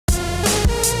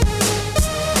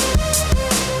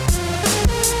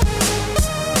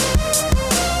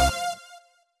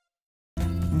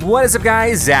What is up,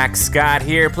 guys? Zack Scott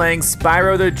here, playing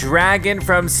Spyro the Dragon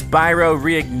from Spyro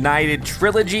Reignited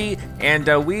Trilogy, and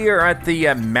we are at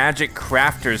the Magic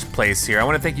Crafter's place here. I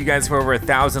want to thank you guys for over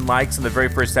 1,000 likes on the very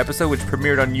first episode, which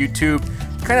premiered on YouTube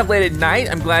kind of late at night.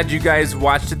 I'm glad you guys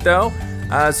watched it though.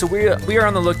 So we are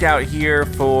on the lookout here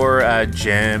for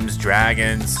gems,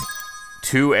 dragons,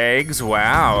 2 eggs.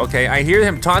 Wow. Okay, I hear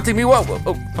him taunting me. Whoa, whoa,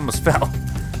 oh, almost fell.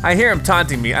 I hear him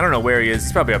taunting me. I don't know where he is.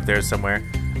 He's probably up there somewhere.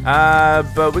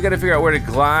 But we gotta figure out where to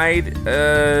glide.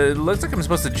 It looks like I'm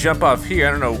supposed to jump off here.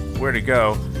 I don't know where to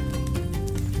go.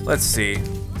 Let's see.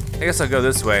 I guess I'll go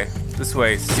this way. This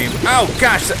way seems. Oh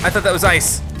gosh, I thought that was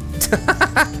ice.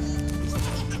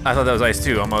 I thought that was ice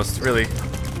too, almost, really.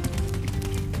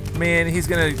 Man, he's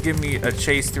gonna give me a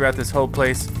chase throughout this whole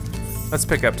place. Let's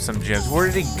pick up some gems. Where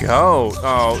did he go?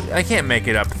 Oh, I can't make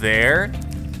it up there.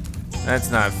 That's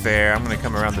not fair. I'm gonna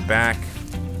come around the back.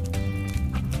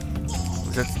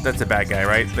 That's a bad guy,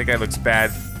 right? That guy looks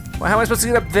bad. Well, how am I supposed to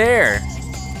get up there?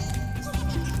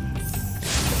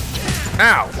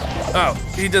 Ow! Oh,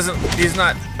 he's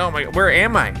not, oh my, where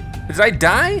am I? Did I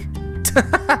die?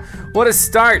 What a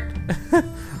start.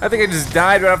 I think I just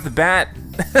died right off the bat.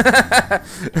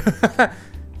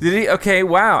 Did he? Okay,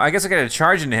 wow. I guess I gotta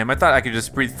charge into him. I thought I could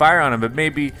just breathe fire on him, but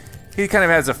maybe he kind of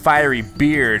has a fiery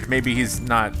beard. Maybe he's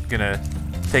not gonna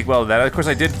take well to that. Of course,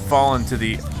 I did fall into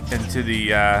the,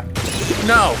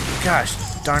 no, gosh,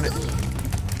 darn it.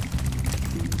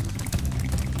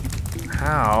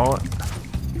 How?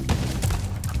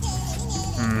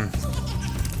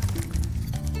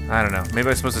 I don't know. Maybe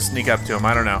I'm supposed to sneak up to him.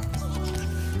 I don't know.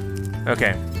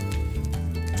 Okay.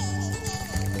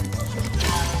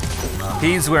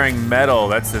 He's wearing metal,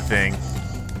 that's the thing.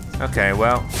 Okay,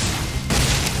 well,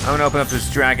 I'm gonna open up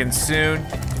this dragon soon.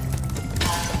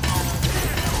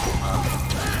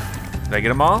 Did I get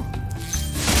them all?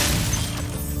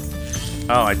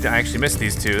 Oh, I actually missed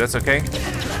these 2. That's okay.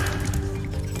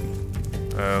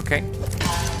 Okay.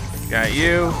 Got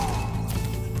you.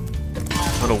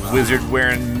 Little wizard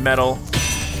wearing metal.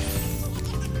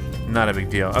 Not a big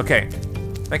deal. Okay.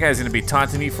 That guy's gonna be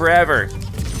taunting me forever.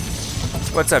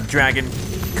 What's up, Dragon?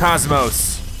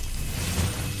 Cosmos.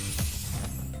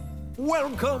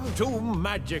 Welcome to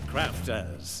Magic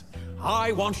Crafters.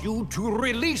 I want you to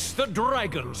release the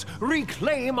dragons,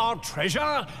 reclaim our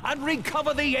treasure, and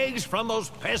recover the eggs from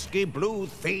those pesky blue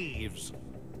thieves.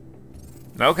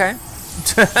 Okay.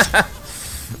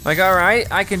 Like, all right,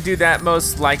 I can do that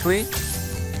most likely.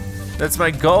 That's my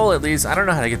goal, at least. I don't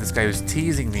know how to get this guy who's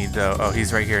teasing me, though. Oh,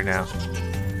 he's right here now.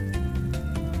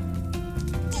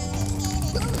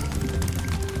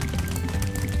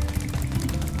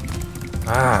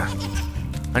 Ah,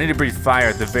 I need to breathe fire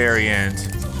at the very end.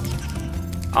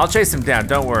 I'll chase him down,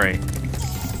 don't worry.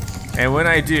 And when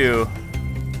I do,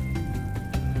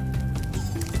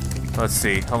 let's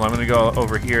see. Hold on, I'm gonna go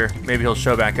over here. Maybe he'll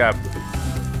show back up.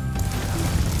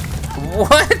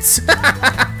 What?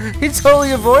 He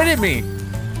totally avoided me.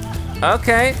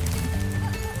 Okay.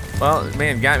 Well,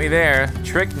 man, got me there.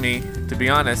 Tricked me, to be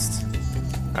honest.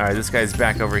 All right, this guy's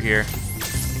back over here.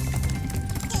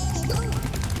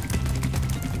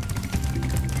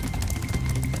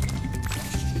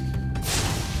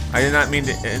 I did not mean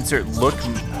to insert look.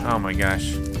 Oh my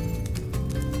gosh.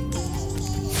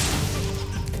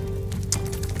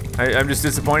 I'm just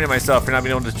disappointed in myself for not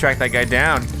being able to track that guy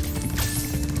down.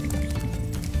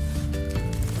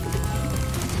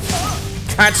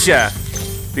 Gotcha!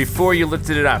 Before you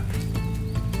lifted it up.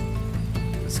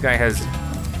 This guy has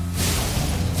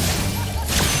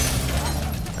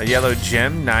a yellow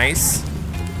gem, nice.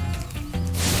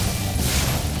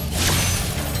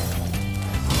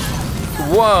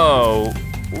 Whoa!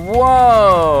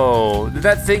 Whoa! Did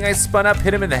that thing I spun up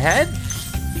hit him in the head?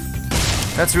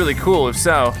 That's really cool. If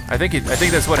so, I think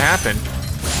that's what happened.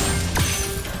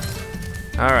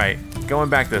 All right, going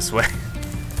back this way.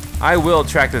 I will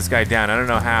track this guy down. I don't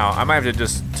know how. I might have to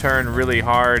just turn really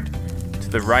hard to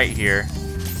the right here.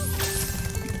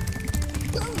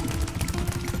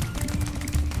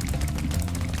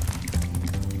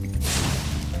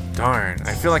 Darn!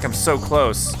 I feel like I'm so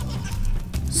close.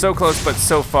 So close, but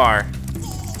so far.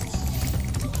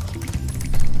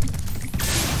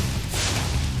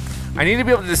 I need to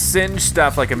be able to singe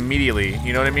stuff like immediately,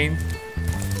 you know what I mean?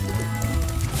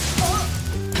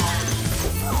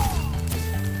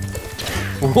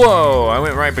 Whoa, I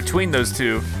went right between those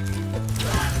 2.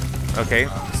 Okay,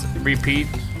 repeat.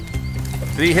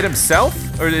 Did he hit himself?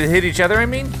 Or did it hit each other, I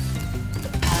mean?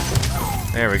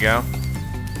 There we go.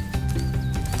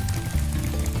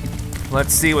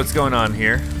 Let's see what's going on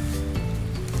here.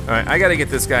 All right, I gotta get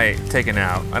this guy taken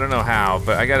out. I don't know how,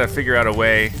 but I gotta figure out a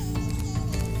way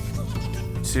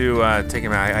to take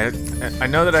him out. I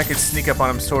know that I could sneak up on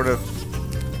him, sort of.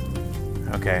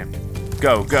 Okay.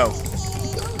 Go, go.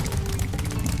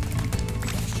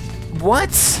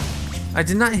 What? I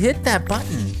did not hit that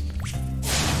button.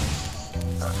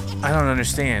 I don't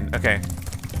understand. Okay.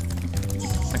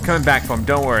 I'm coming back for him,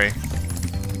 don't worry.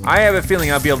 I have a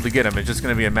feeling I'll be able to get him. It's just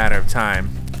gonna be a matter of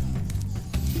time.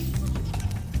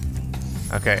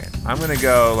 Okay, I'm gonna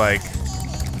go like...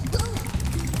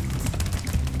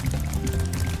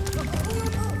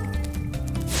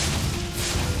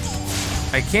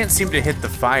 I can't seem to hit the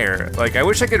fire. Like, I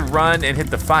wish I could run and hit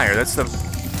the fire. That's the...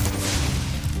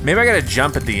 Maybe I gotta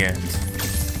jump at the end.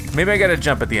 Maybe I gotta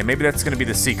jump at the end. Maybe that's gonna be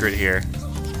the secret here.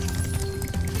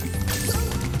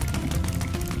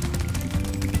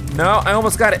 No, I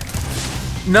almost got it.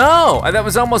 No, that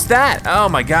was almost that. Oh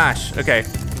my gosh. Okay,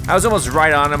 I was almost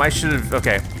right on him. I should have.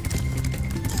 Okay,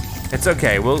 it's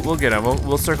okay. We'll get him.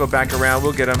 We'll circle back around.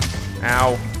 We'll get him.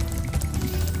 Ow.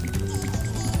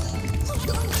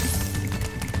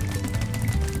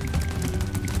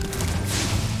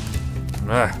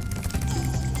 Ugh.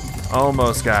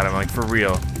 Almost got him. Like for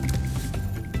real.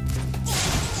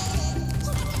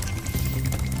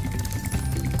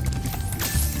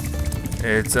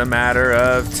 It's a matter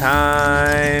of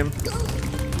time.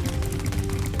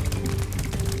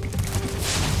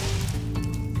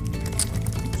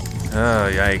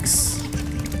 Oh, yikes.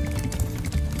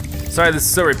 Sorry, this is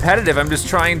so repetitive. I'm just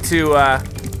trying to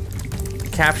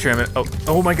capture him.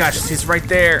 Oh my gosh, he's right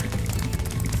there.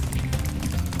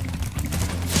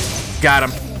 Got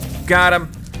him. Got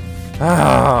him.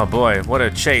 Oh boy, what a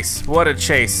chase. What a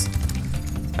chase.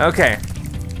 Okay.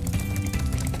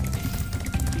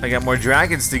 I got more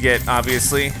dragons to get,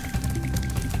 obviously.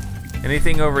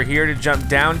 Anything over here to jump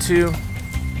down to?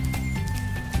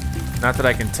 Not that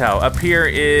I can tell. Up here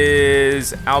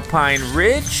is Alpine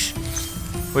Ridge,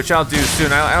 which I'll do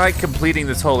soon. I like completing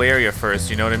this whole area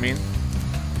first, you know what I mean?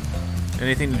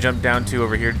 Anything to jump down to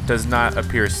over here does not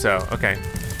appear so. Okay.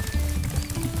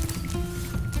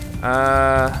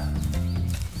 I'm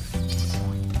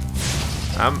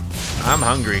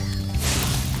hungry.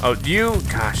 Oh, you?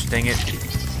 Gosh, dang it.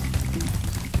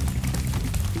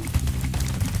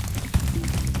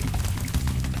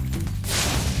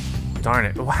 Darn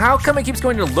it. How come it keeps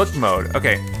going to look mode?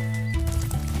 Okay.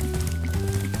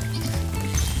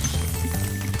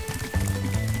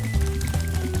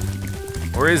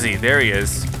 Where is he? There he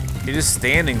is. He's just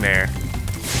standing there.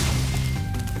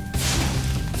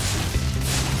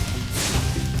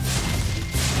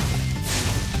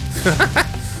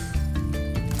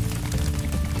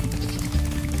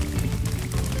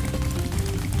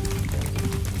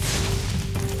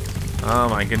 Oh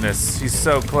my goodness. He's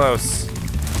so close.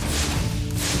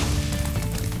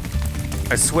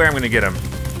 I swear I'm gonna get him.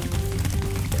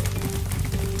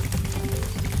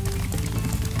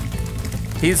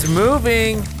 He's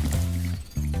moving.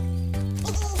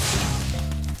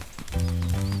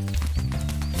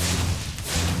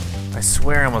 I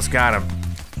swear I almost got him.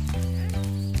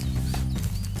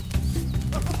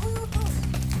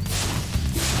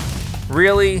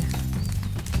 Really?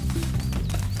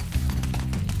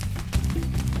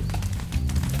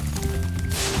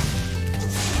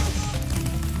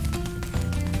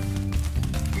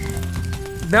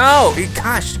 No!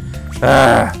 Gosh!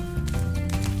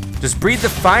 Just breathe the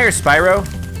fire, Spyro.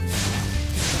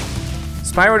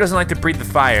 Spyro doesn't like to breathe the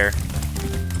fire.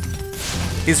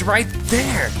 He's right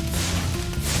there.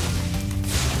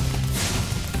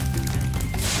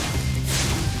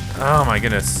 Oh my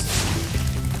goodness.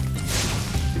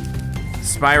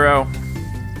 Spyro.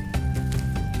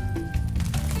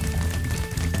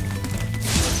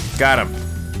 Got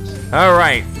him. All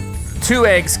right. 2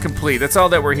 eggs complete. That's all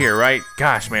that we're here, right?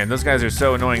 Gosh, man, those guys are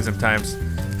so annoying sometimes.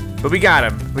 But we got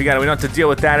him. We got him. We don't have to deal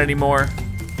with that anymore.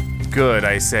 Good,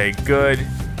 I say. Good.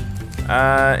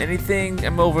 Anything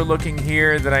I'm overlooking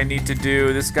here that I need to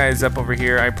do? This guy's up over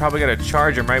here. I probably gotta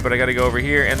charge him, right? But I gotta go over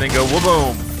here and then go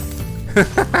whoa-boom.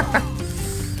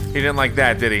 He didn't like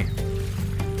that, did he?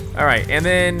 All right, and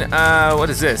then what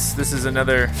is this? This is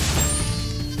another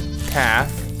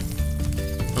path.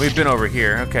 We've been over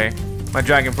here. Okay. My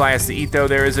dragonfly has to eat, though.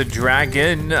 There is a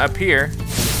dragon up here.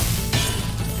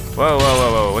 Whoa,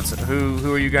 whoa, whoa, whoa.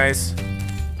 Who are you guys?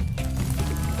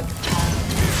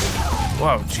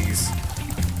 Whoa, jeez.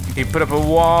 He put up a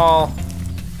wall.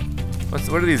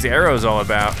 What are these arrows all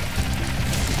about?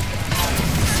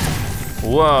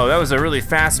 Whoa, that was a really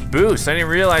fast boost. I didn't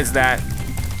realize that.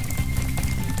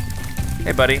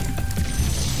 Hey, buddy.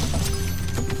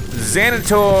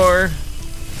 Xanator.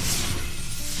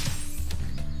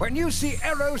 When you see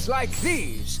arrows like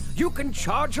these, you can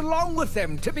charge along with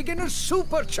them to begin a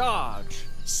supercharge.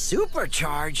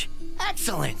 Supercharge?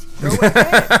 Excellent. Go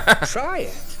ahead. Try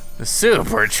it. The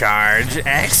supercharge,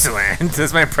 excellent.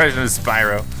 That's my impression of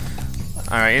Spyro.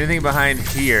 All right, anything behind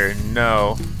here?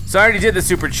 No. So I already did the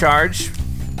supercharge.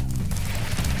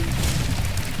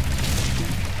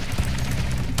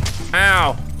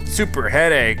 Ow, super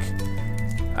headache.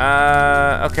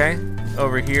 Okay,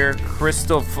 over here,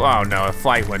 crystal, oh no, a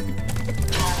flight one.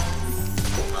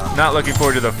 Not looking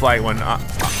forward to the flight one,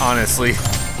 honestly.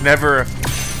 Never,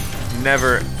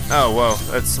 oh whoa,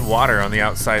 that's water on the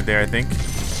outside there, I think.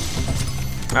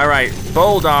 All right,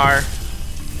 Boldar.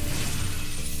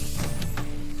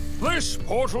 This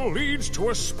portal leads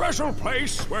to a special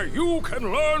place where you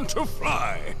can learn to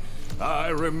fly. I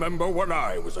remember when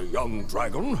I was a young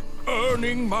dragon,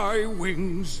 earning my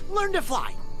wings. Learn to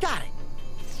fly. Got it.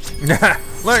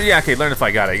 Learn to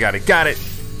fly. Got it.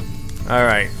 All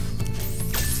right.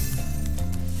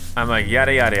 I'm like,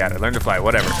 yada, yada, yada. Learn to fly,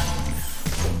 whatever.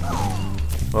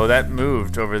 Well, that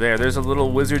moved over there. There's a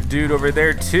little wizard dude over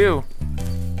there, too.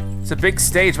 It's a big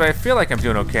stage, but I feel like I'm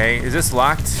doing okay. Is this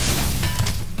locked?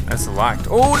 That's locked.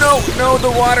 Oh, no,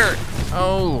 the water.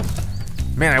 Oh.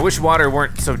 Man, I wish water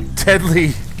weren't so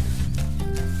deadly.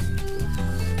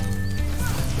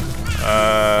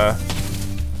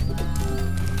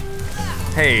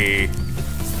 Hey.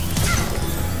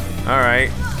 All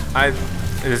right.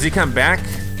 Does he come back?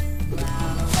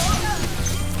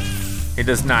 He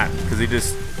does not, because he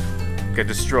just got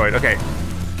destroyed. Okay.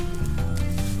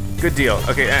 Good deal.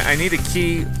 Okay, I need a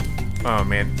key. Oh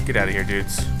man, get out of here,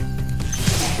 dudes.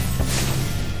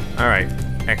 All right,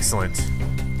 excellent.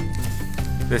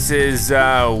 This is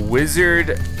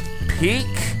Wizard Peak.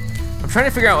 I'm trying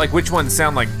to figure out like which ones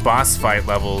sound like boss fight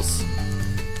levels.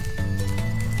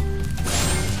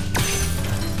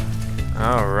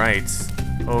 All right,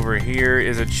 over here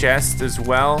is a chest as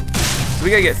well. So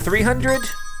we gotta get 300?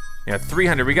 Yeah,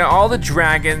 300. We got all the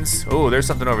dragons. Oh, there's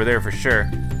something over there for sure.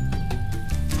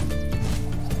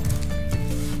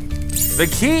 The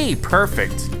key,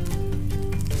 perfect.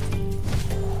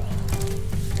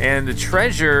 And the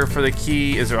treasure for the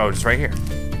key is, oh, just right here.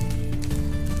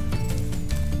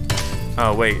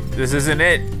 Oh, wait, this isn't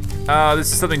it. Oh,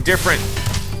 this is something different.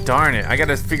 Darn it, I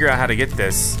gotta figure out how to get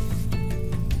this.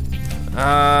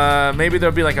 Maybe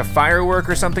there'll be like a firework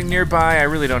or something nearby. I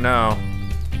really don't know.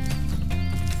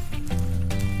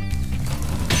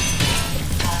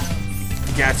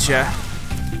 Gotcha.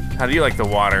 How do you like the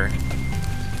water?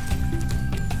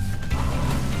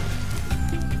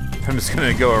 I'm just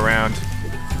gonna go around.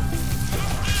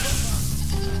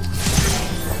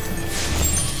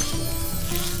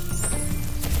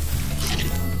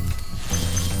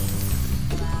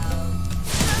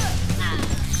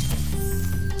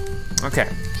 Okay.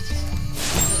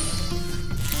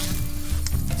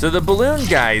 So the balloon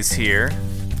guy's here.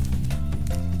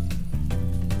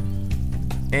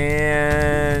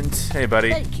 And hey,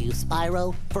 buddy. Thank you,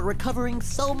 Spyro, for recovering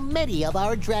so many of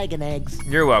our dragon eggs.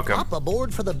 You're welcome. Hop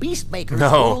aboard for the Beastmaker's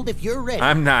No, world if you're ready.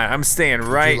 I'm not. I'm staying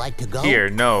right like to go? here.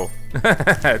 No.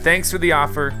 Thanks for the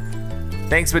offer.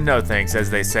 Thanks, but no thanks, as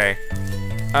they say.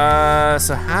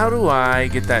 So how do I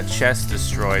get that chest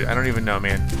destroyed? I don't even know,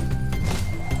 man.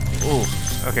 Ooh.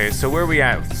 Okay, so where are we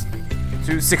at?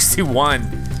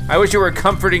 261. I wish it were a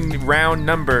comforting round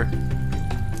number,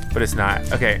 but it's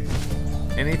not. Okay.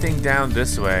 Anything down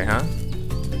this way, huh?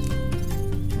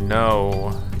 No.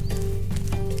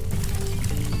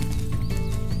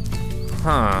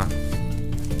 Huh.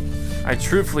 I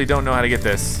truthfully don't know how to get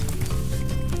this.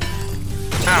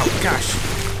 Ow, gosh.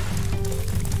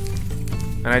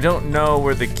 And I don't know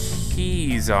where the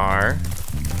keys are,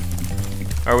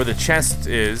 or where the chest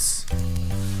is.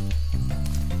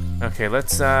 Okay,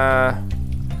 let's,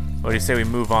 what do you say we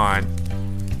move on?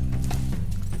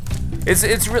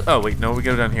 It's real. Oh wait, no, we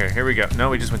go down here. Here we go.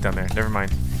 No, we just went down there. Never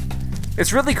mind.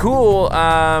 It's really cool.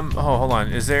 Oh, hold on.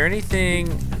 Is there anything?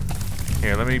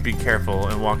 Here, let me be careful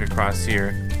and walk across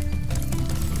here.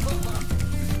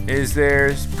 Is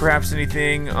there perhaps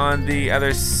anything on the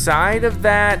other side of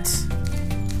that?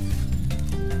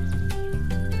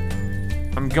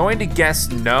 I'm going to guess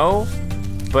no,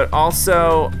 but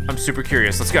also I'm super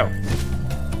curious. Let's go.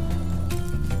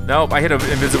 Nope, I hit an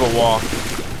invisible wall.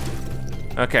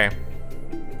 Okay.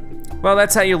 Well,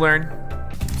 that's how you learn.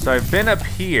 So I've been up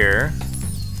here.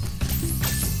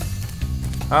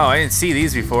 Oh, I didn't see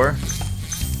these before.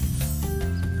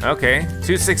 Okay,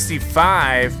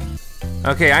 265.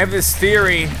 Okay, I have this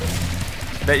theory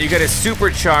that you gotta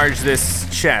supercharge this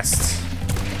chest.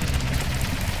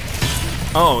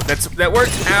 Oh, that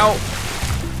worked. Ow.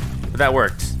 That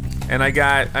worked. And I'm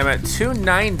at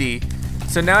 290.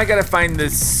 So now I gotta find the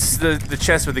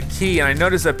chest with the key, and I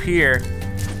notice up here,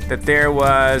 that there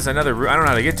was another room. I don't know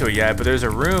how to get to it yet, but there's a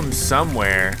room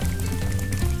somewhere.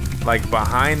 Like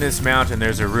behind this mountain,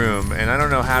 there's a room, and I don't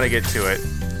know how to get to it.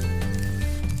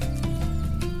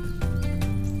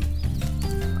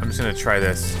 I'm just gonna try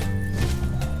this.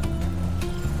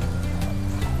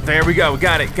 There we go,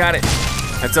 got it.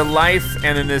 That's a life,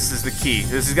 and then this is the key.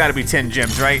 This has gotta be 10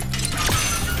 gems, right?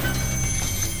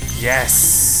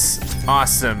 Yes,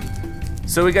 awesome.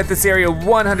 So we got this area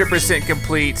 100%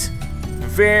 complete.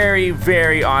 Very,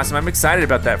 very awesome. I'm excited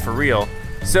about that for real.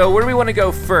 So where do we want to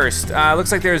go first? Looks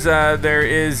like there is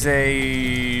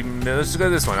a. Let's go to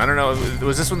this one. I don't know.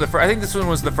 Was this one the first? I think this one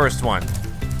was the first one.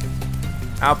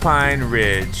 Alpine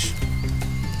Ridge.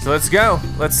 So let's go.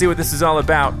 Let's see what this is all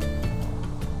about.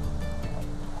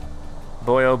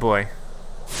 Boy, oh boy.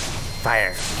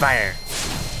 Fire, fire.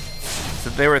 So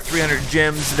there were 300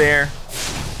 gems there.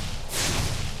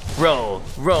 Roll,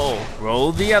 roll,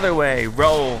 roll the other way.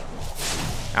 Roll.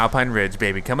 Alpine Ridge,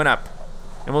 baby, coming up.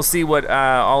 And we'll see what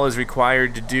all is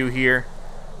required to do here.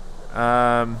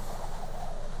 Man.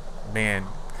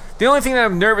 The only thing that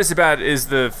I'm nervous about is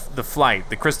the flight,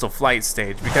 the crystal flight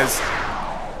stage, because,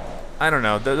 I don't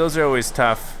know, those are always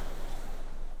tough.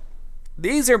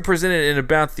 These are presented in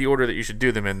about the order that you should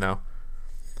do them in, though.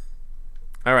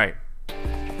 All right.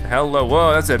 Hello,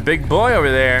 whoa, that's a big boy over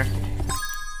there.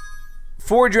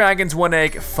 4 dragons, 1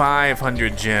 egg,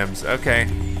 500 gems, okay.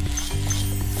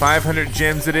 500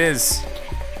 gems it is.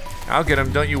 I'll get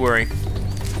them, don't you worry.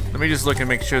 Let me just look and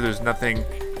make sure there's nothing.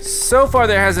 So far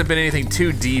there hasn't been anything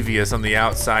too devious on the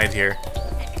outside here.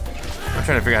 I'm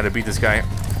trying to figure out how to beat this guy.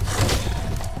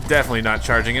 Definitely not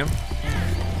charging him.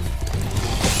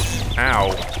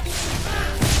 Ow.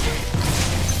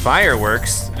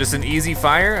 Fireworks, just an easy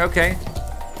fire, okay.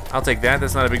 I'll take that,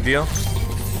 that's not a big deal.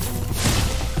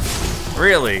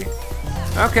 Really?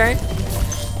 Okay.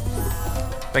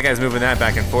 That guy's moving that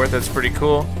back and forth, that's pretty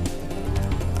cool.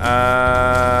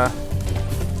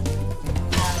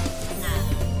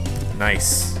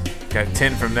 Nice. Got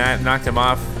 10 from that, knocked him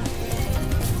off.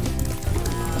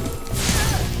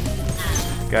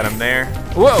 Got him there.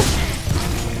 Whoa!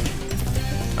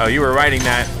 Oh, you were riding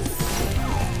that.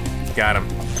 Got him.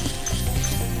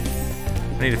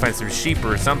 I need to find some sheep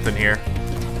or something here.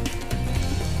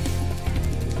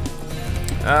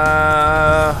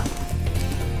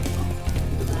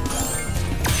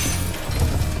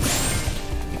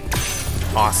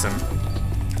 Awesome.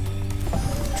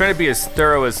 Trying to be as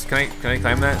thorough as, can I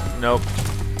climb that? Nope.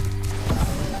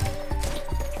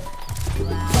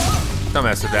 Don't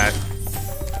mess with that.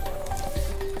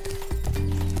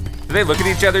 Do they look at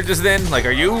each other just then? Like,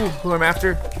 are you who I'm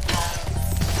after?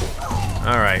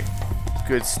 All right,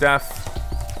 good stuff.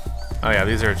 Oh yeah,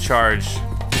 these are charged.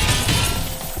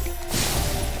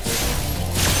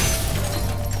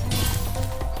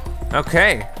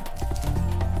 Okay.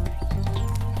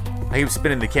 I keep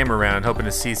spinning the camera around, hoping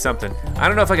to see something. I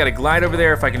don't know if I gotta glide over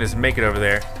there, or if I can just make it over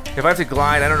there. If I have to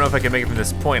glide, I don't know if I can make it from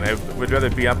this point. I would rather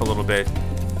be up a little bit.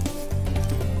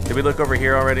 Did we look over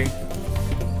here already?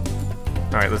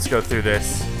 All right, let's go through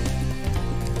this.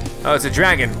 Oh, it's a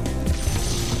dragon.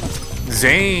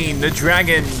 Zane, the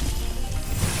dragon.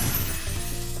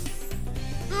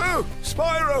 Oh,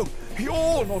 Spyro,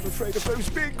 you're not afraid of those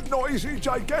big, noisy,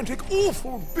 gigantic,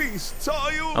 awful beasts,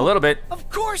 are you? A little bit. Of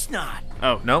course not.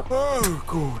 Oh, no. Oh,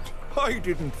 good. I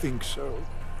didn't think so.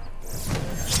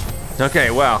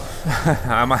 Okay, well,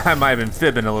 I might have been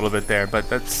fibbing a little bit there, but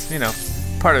that's, you know,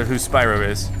 part of who Spyro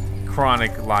is.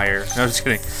 Chronic liar. No, I'm just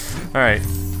kidding. All right.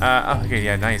 Oh, okay,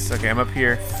 yeah, nice. Okay, I'm up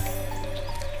here.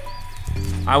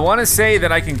 I want to say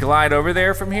that I can glide over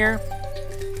there from here.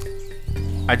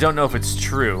 I don't know if it's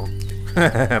true,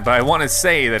 but I want to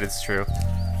say that it's true.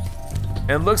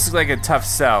 It looks like a tough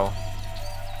sell.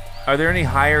 Are there any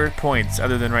higher points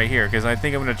other than right here? Because I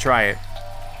think I'm gonna try it.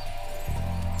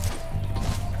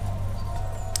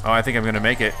 Oh, I think I'm gonna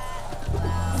make it.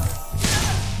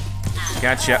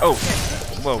 Gotcha. Oh,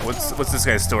 whoa! What's this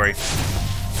guy's story?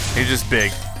 He's just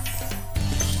big.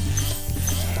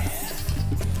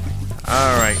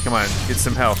 All right, come on, get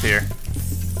some health here.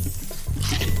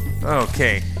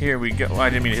 Okay, here we go. Oh,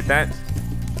 I didn't mean to hit that.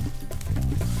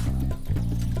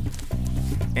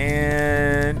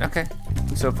 And okay,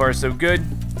 so far so good.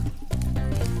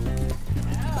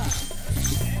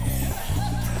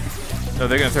 Oh,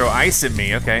 they're gonna throw ice at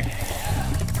me. Okay.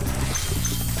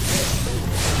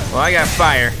 Well, I got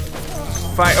fire.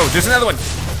 Fire. Oh, there's another one.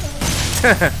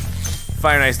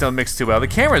 Fire and ice don't mix too well. The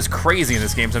camera is crazy in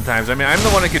this game sometimes. I mean, I'm the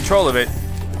one in control of it,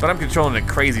 but I'm controlling it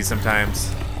crazy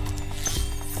sometimes.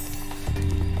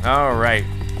 All right.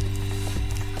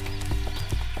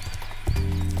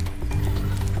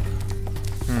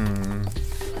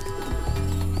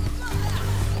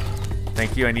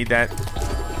 you, I need that.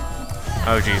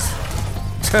 Oh, jeez.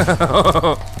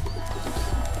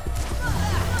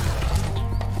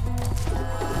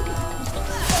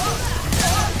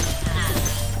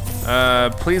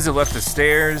 Please have left the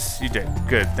stairs. You did.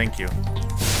 Good, thank you.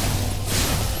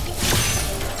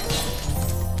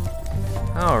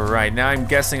 All right, now I'm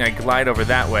guessing I glide over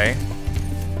that way.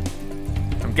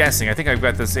 I'm guessing. I think I've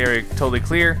got this area totally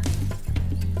clear.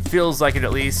 Feels like it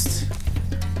at least.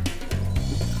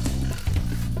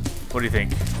 What do you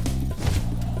think?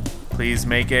 Please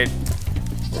make it.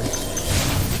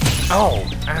 Oh,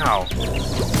 ow.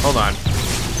 Hold on.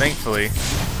 Thankfully.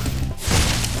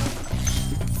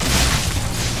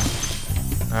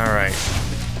 All right.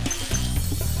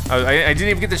 Oh, I didn't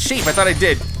even get the sheep. I thought I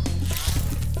did.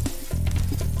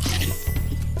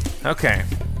 Okay.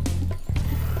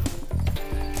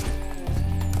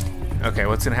 Okay,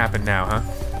 what's gonna happen now, huh?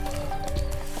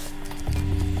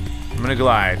 I'm gonna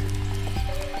glide.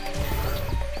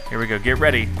 Here we go. Get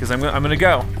ready, because I'm gonna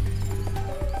go.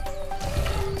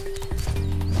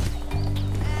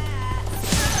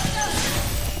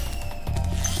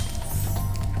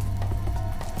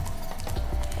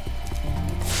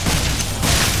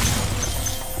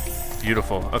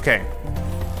 Beautiful. Okay.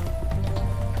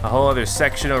 A whole other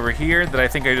section over here that I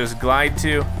think I just glide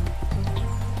to.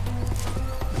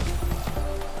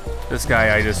 This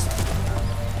guy, I just...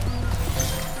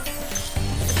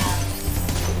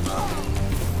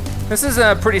 This is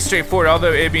pretty straightforward,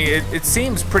 although I mean, it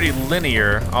seems pretty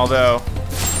linear, although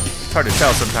it's hard to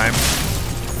tell sometimes.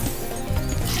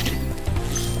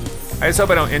 I just hope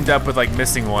I don't end up with like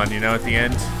missing one, you know, at the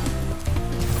end.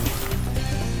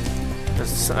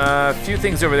 There's a few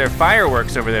things over there,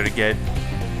 fireworks over there to get.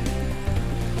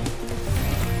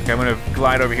 Okay, I'm gonna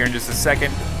glide over here in just a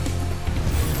second.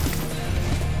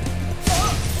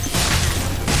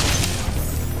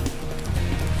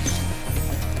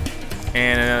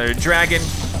 And another dragon.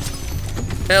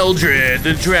 Eldred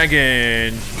the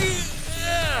dragon.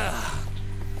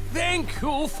 Thank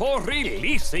you for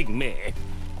releasing me.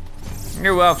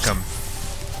 You're welcome.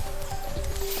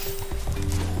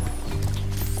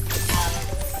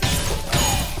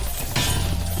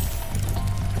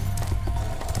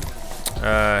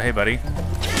 Hey buddy.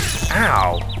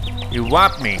 Ow! You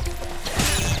whopped me.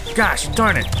 Gosh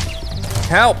darn it.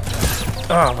 Help!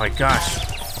 Oh my gosh.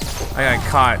 I got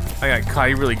caught.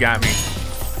 He really got me.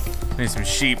 I need some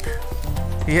sheep.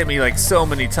 He hit me like so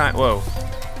many times. Whoa.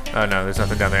 Oh no, there's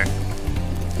nothing down there.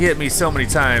 He hit me so many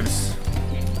times.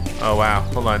 Oh wow,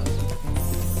 hold on.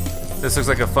 This looks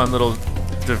like a fun little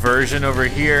diversion over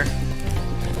here.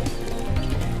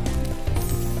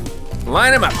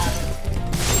 Line him up.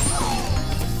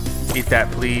 Eat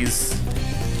that, please.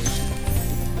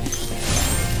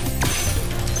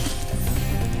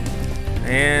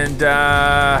 And,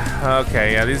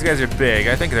 okay, yeah, these guys are big.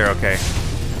 I think they're okay.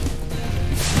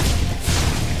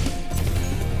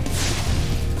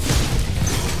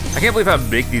 I can't believe how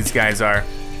big these guys are.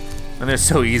 And they're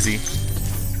so easy.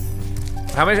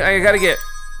 How much? I gotta get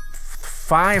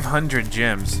 500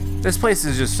 gems. This place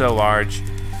is just so large.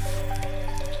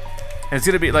 And it's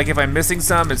gonna be, like, if I'm missing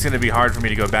some, it's gonna be hard for me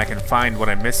to go back and find what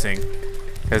I'm missing.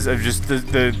 Because of just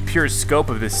the pure scope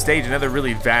of this stage, another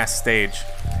really vast stage.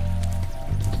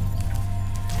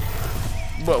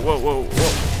 Whoa, whoa, whoa,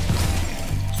 whoa.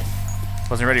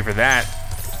 Wasn't ready for that.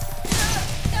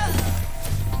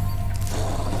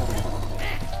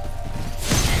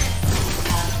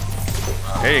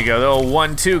 There you go, the old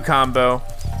 1-2 combo.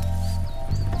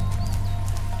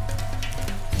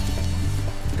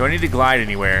 Do I need to glide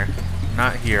anywhere?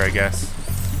 Not here, I guess.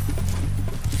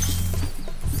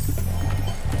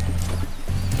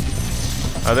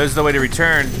 Oh, there's the way to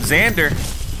return. Xander.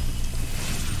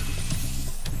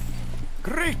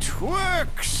 Great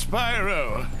work,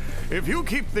 Spyro. If you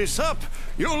keep this up,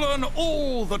 you'll learn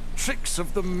all the tricks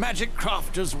of the Magic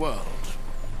Crafter's world.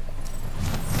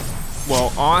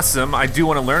 Well, awesome. I do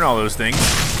want to learn all those things.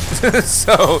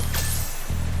 So,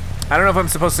 I don't know if I'm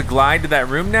supposed to glide to that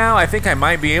room now. I think I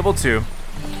might be able to.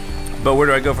 But where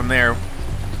do I go from there?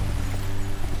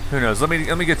 Who knows? Let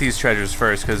me get these treasures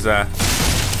first, because that's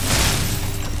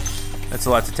a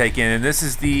lot to take in. And this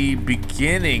is the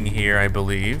beginning here, I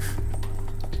believe.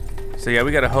 So yeah,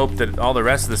 we gotta hope that all the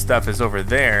rest of the stuff is over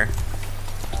there.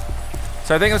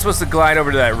 So I think I'm supposed to glide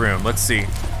over to that room. Let's see.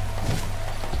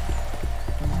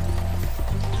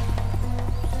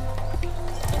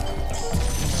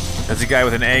 There's a guy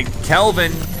with an egg.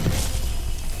 Kelvin.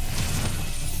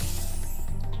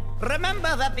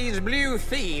 Remember that these blue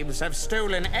thieves have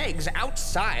stolen eggs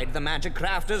outside the Magic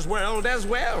Crafter's world as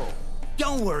well.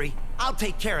 Don't worry, I'll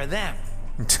take care of them.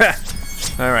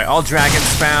 All right, all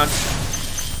dragons found.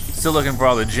 Still looking for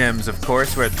all the gems, of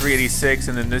course. We're at 386,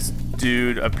 and then this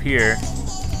dude up here. I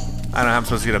don't know how I'm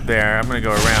supposed to get up there. I'm gonna go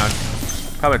around.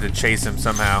 Probably have to chase him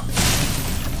somehow.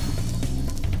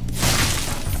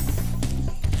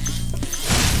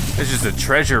 It's just a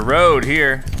treasure road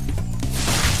here.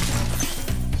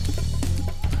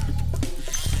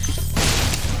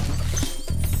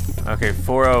 Okay,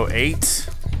 408.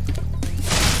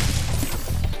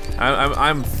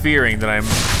 I'm fearing that I'm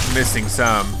missing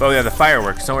some. Oh yeah, the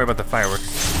fireworks. Don't worry about the fireworks.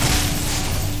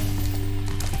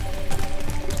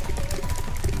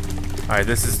 All right,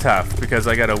 this is tough because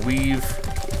I gotta weave.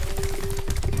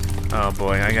 Oh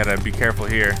boy, I gotta be careful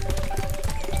here.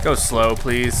 Go slow,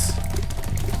 please.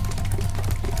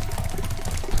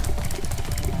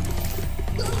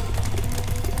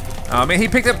 Oh man, he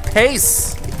picked up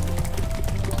pace.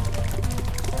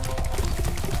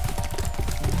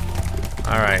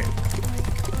 All right.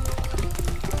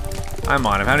 I'm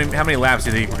on him. How many laps do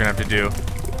you think we're gonna have to do?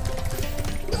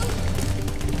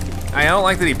 I don't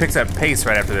like that he picks up pace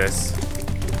right after this.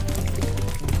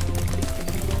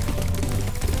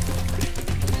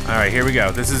 All right, here we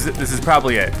go. This is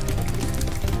probably it.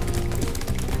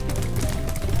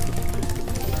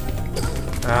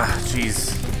 Ah,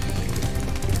 jeez.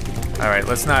 All right,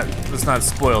 let's not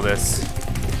spoil this.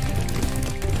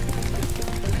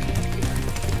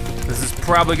 This is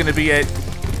probably gonna be it.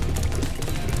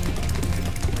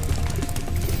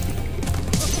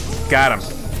 Got him.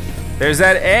 There's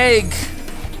that egg.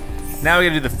 Now we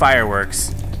gotta do the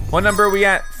fireworks. What number are we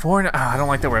at? 4. Oh, I don't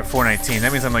like that we're at 419.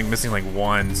 That means I'm like missing like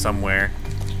 1 somewhere.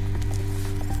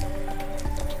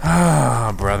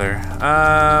 Oh, brother.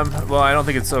 Well, I don't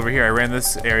think it's over here. I ran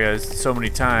this area so many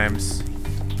times.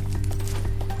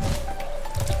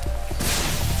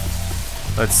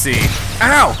 Let's see.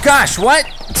 Ow! Gosh, what?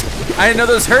 I didn't know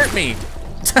those hurt me.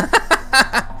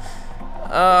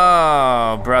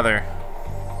 Oh, brother.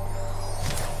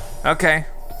 Okay.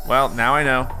 Well, now I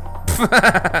know.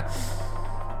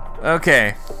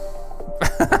 Okay.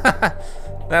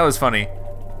 That was funny.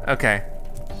 Okay.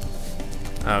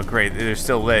 Oh, great. They're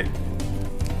still lit.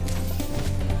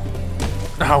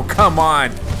 Oh, come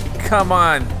on. Come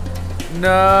on.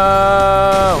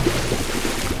 No.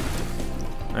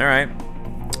 All right.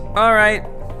 All right.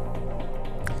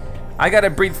 I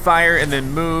gotta breathe fire and then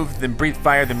move, then breathe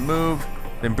fire, then move,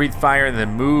 then breathe fire and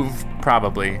then move,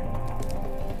 probably.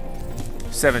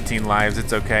 17 lives,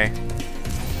 it's okay.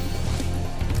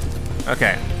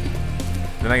 Okay.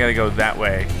 Then I gotta go that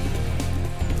way.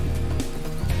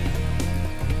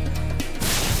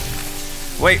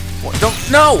 Wait, what,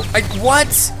 don't, no!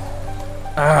 What?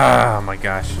 Oh my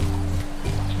gosh.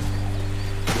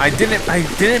 I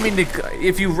didn't mean to,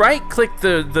 if you right click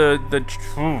the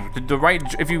right,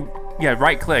 if you, yeah,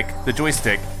 right click the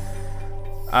joystick,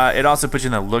 it also puts you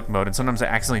in the look mode, and sometimes I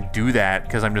accidentally do that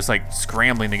because I'm just like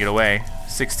scrambling to get away.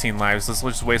 16 lives, let's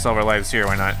just waste all of our lives here,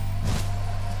 why not?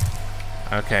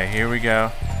 Okay, here we go.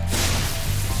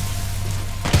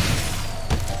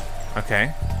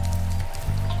 Okay.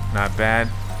 Not bad.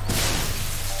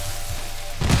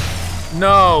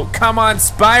 No, come on,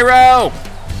 Spyro!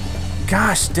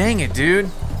 Gosh, dang it,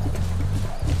 dude.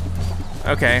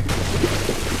 Okay.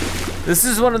 This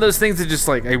is one of those things that just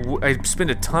like, I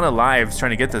spend a ton of lives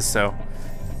trying to get this, so.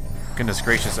 Goodness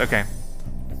gracious, okay.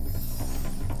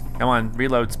 Come on,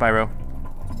 reload, Spyro.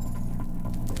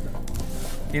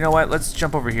 You know what, let's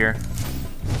jump over here.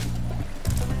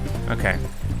 Okay.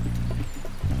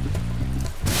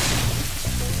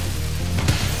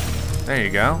 There you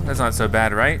go, that's not so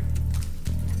bad, right?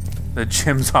 The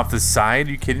gem's off the side,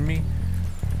 are you kidding me?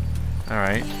 All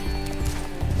right.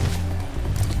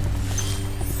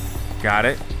 Got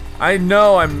it. I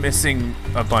know I'm missing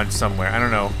a bunch somewhere. I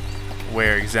don't know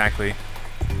where exactly.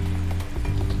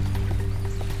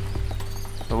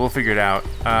 But we'll figure it out.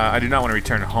 I do not want to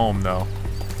return home though.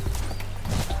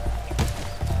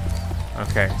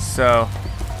 Okay, so.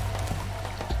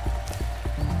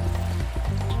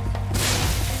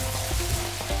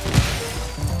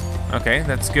 Okay,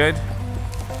 that's good.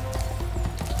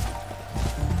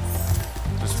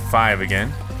 Just 5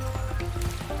 again.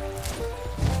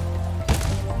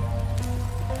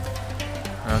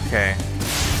 Okay.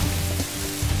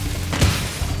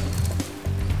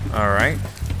 All right.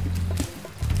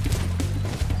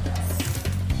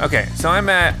 Okay, so I'm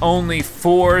at only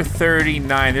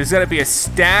 439. There's gotta be a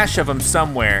stash of them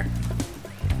somewhere.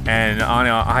 And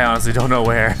I honestly don't know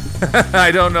where.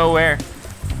 I don't know where.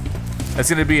 That's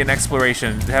gonna be an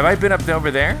exploration. Have I been up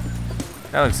over there?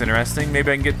 That looks interesting.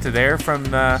 Maybe I can get to there from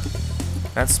that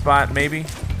spot, maybe?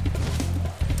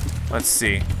 Let's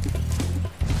see.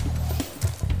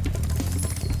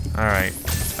 All right.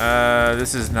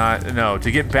 This is not, no,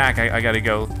 to get back, I gotta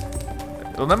go.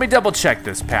 Well, let me double check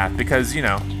this path because, you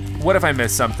know, what if I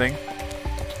miss something?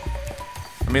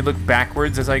 Let me look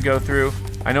backwards as I go through.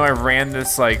 I know I ran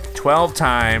this like 12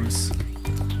 times.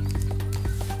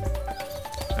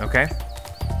 Okay.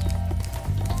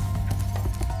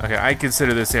 Okay, I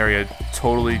consider this area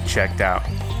totally checked out.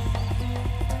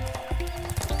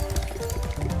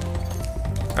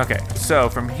 Okay, so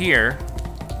from here,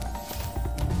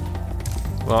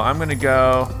 well, I'm gonna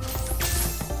go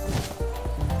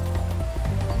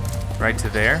right to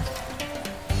there.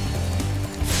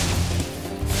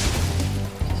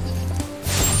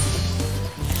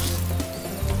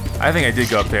 I think I did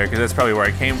go up there because that's probably where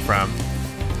I came from.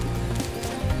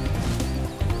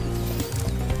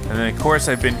 And then of course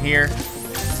I've been here.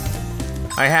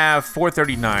 I have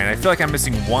 439. I feel like I'm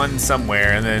missing one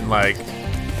somewhere and then like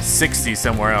 60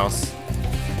 somewhere else.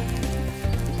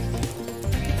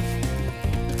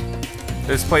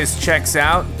 This place checks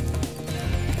out.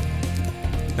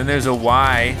 Then there's a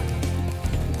Y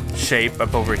shape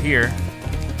up over here.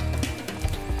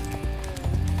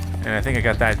 And I think I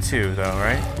got that too though,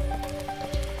 right?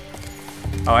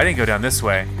 Oh, I didn't go down this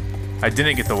way. I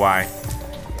didn't get the Y.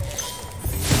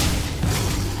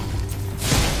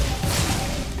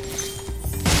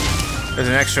 There's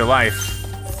an extra life.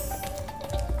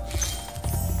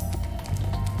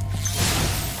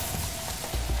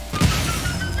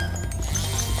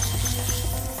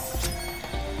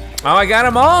 Oh, I got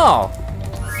them all.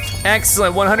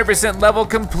 Excellent, 100% level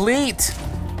complete.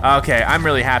 Okay, I'm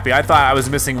really happy. I thought I was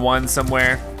missing one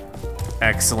somewhere.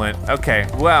 Excellent, okay,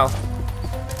 well,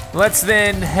 let's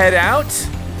then head out,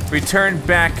 return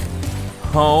back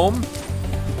home,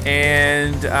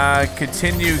 and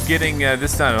continue getting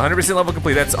this done. 100% level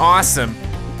complete, that's awesome.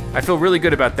 I feel really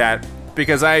good about that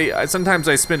because sometimes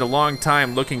I spend a long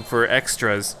time looking for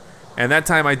extras, and that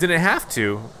time I didn't have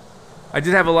to. I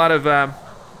did have a lot of,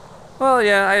 well,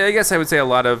 yeah, I guess I would say a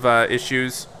lot of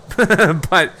issues,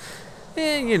 but,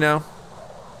 you know.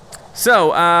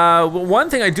 So, one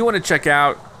thing I do want to check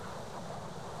out,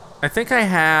 I think I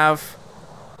have,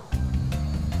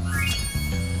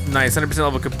 nice, 100%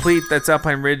 level complete, that's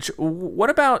Alpine Ridge. What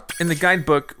about, in the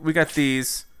guidebook, we got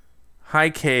these high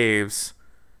caves.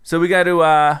 So we got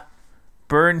to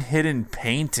burn hidden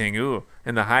painting, ooh,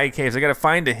 in the high caves. I got to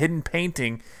find a hidden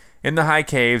painting in the high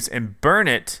caves and burn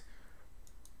it.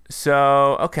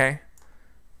 So, okay.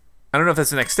 I don't know if that's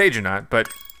the next stage or not, but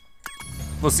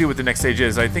we'll see what the next stage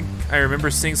is. I think I remember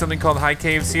seeing something called high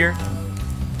caves here.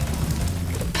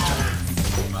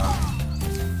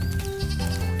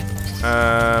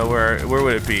 Where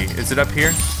would it be? Is it up here?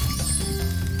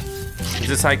 Is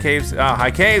this high caves? Oh, high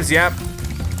caves, yep.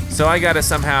 So I gotta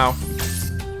somehow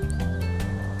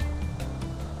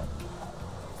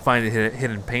find a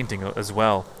hidden painting as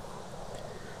well.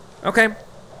 Okay.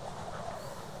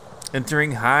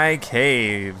 Entering high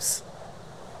caves.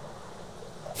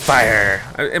 Fire.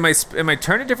 Am I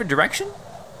turned a different direction?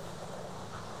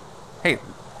 Hey,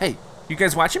 you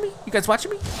guys watching me? You guys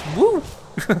watching me? Woo!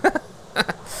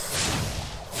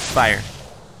 Fire.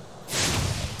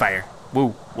 Fire. Whoa,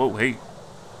 whoa, hey,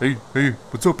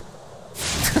 what's up?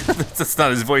 That's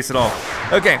not his voice at all.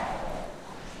 Okay.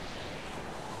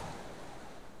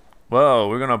 Whoa,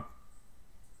 we're gonna.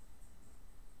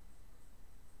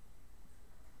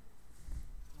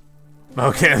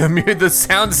 Okay, the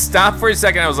sound stopped for a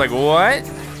second. I was like, what?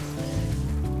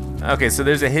 Okay, so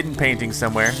there's a hidden painting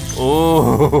somewhere.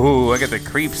 Oh, I got the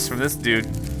creeps from this dude.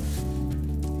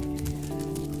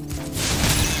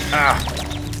 Ah.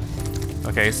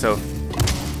 Okay, so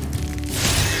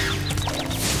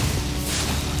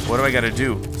what do I gotta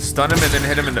do? Stun him and then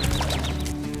hit him in the...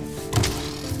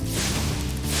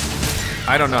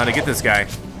 I don't know how to get this guy.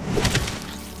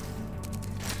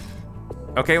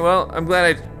 Okay, well, I'm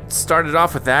glad I started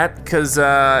off with that, because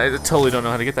I totally don't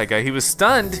know how to get that guy. He was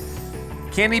stunned.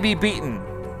 Can he be beaten?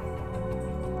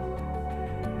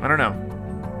 I don't know.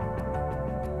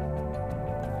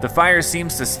 The fire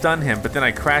seems to stun him, but then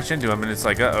I crash into him and it's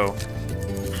like, uh-oh.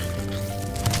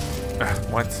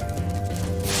 What?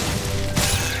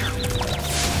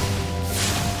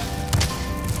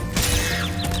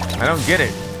 I don't get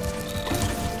it.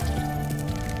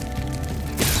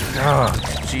 Oh,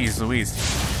 jeez Louise.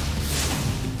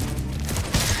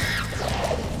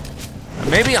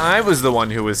 Maybe I was the one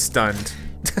who was stunned.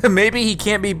 Maybe he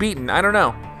can't be beaten, I don't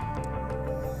know.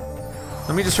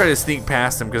 Let me just try to sneak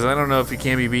past him because I don't know if he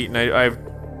can be beaten.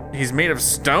 He's made of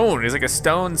stone. He's like a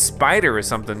stone spider or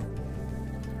something.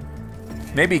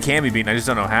 Maybe he can be beaten, I just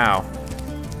don't know how.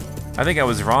 I think I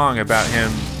was wrong about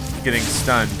him getting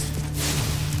stunned.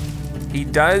 He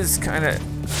does kind of...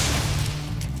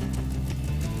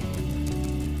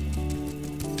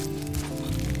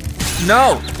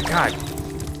 No! God.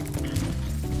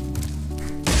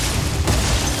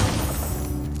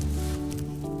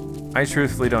 I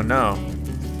truthfully don't know.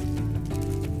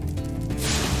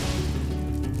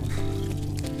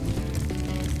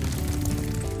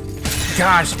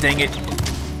 Gosh, dang it.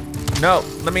 No,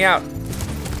 let me out.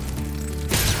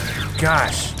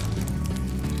 Gosh.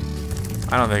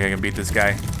 I don't think I can beat this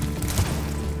guy.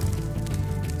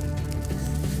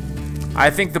 I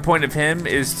think the point of him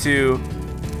is to,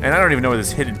 and I don't even know where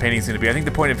this hidden painting is going to be. I think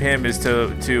the point of him is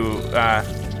I'm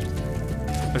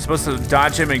supposed to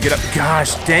dodge him and get up.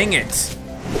 Gosh, dang it.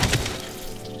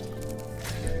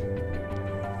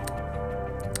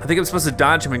 I think I'm supposed to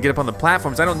dodge him and get up on the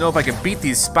platforms. I don't know if I can beat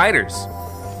these spiders.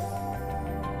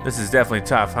 This is definitely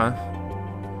tough, huh?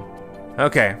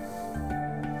 Okay.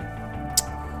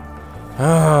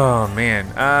 Oh, man.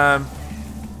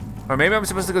 Or maybe I'm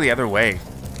supposed to go the other way.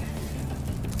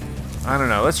 I don't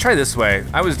know. Let's try this way.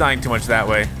 I was dying too much that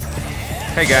way.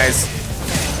 Hey, guys.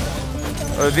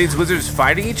 Are these wizards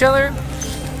fighting each other?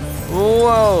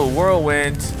 Whoa,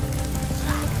 whirlwind.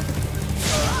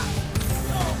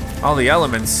 All the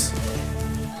elements.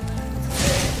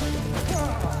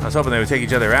 I was hoping they would take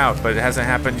each other out, but it hasn't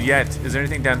happened yet. Is there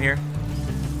anything down here?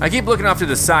 I keep looking off to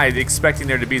the side, expecting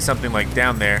there to be something like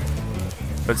down there.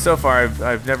 But so far,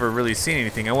 I've never really seen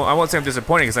anything. I won't say I'm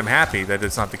disappointed because I'm happy that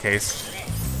it's not the case.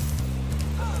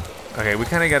 Okay, we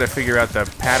kind of got to figure out the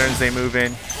patterns they move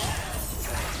in.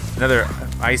 Another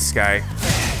ice guy.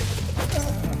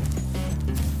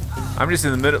 I'm just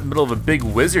in the middle of a big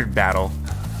wizard battle.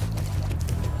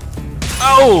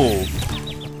 Oh!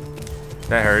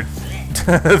 That hurt.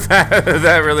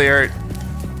 that really hurt.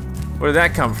 Where did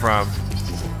that come from?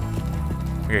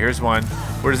 Okay, here's one.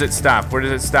 Where does it stop? Where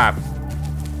does it stop?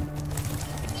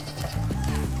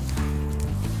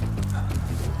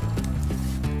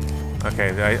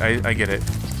 Okay, I get it.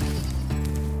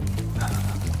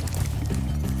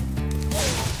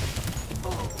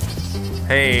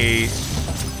 Hey,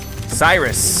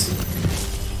 Cyrus.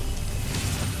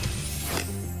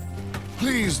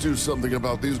 Please do something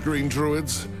about these green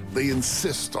druids. They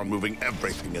insist on moving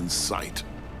everything in sight.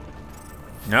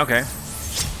 Okay.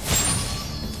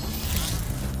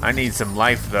 I need some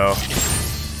life, though.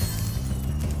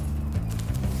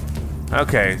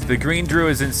 Okay, the green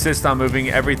druids insist on moving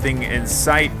everything in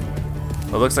sight.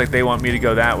 It looks like they want me to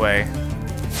go that way.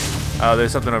 Oh,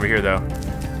 there's something over here, though.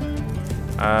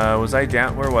 Was I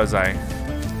down? Where was I?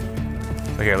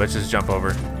 Okay, let's just jump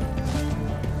over.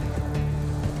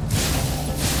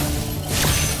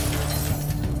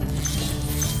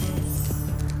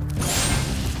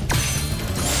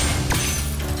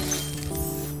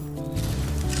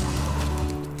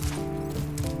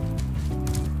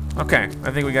 Okay,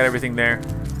 I think we got everything there.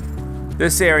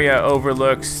 This area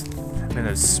overlooks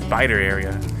the spider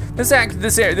area. This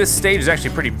stage is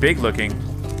actually pretty big looking.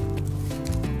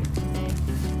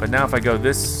 But now if I go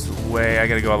this way, I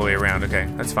gotta go all the way around. Okay,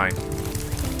 that's fine.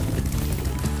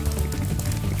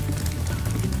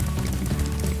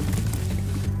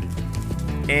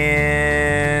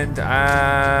 And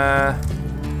I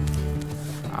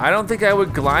don't think I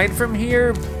would glide from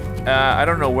here. I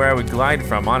don't know where I would glide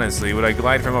from, honestly. Would I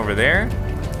glide from over there?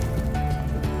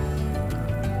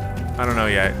 I don't know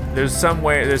yet. There's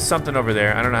something over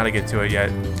there. I don't know how to get to it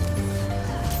yet.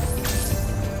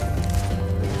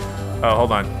 Oh,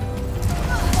 hold on.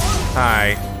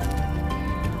 Hi.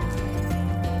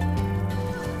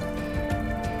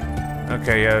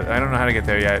 Okay, yeah, I don't know how to get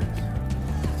there yet.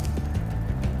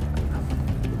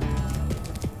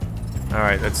 All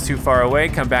right, that's too far away.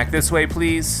 Come back this way,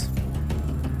 please.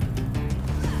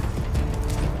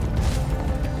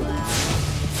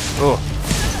 Oh,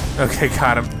 okay,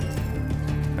 got him.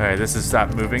 All right, this has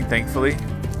stopped moving, thankfully.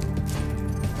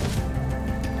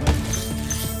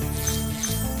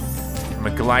 I'm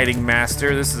a gliding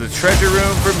master. This is a treasure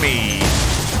room for me.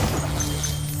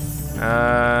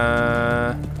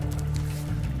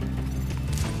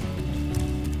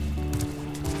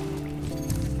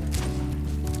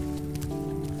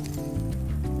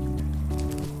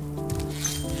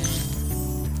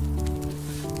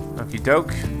 Okie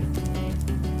doke.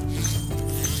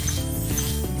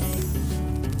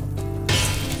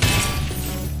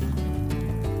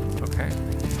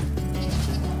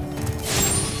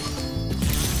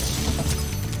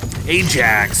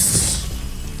 Ajax.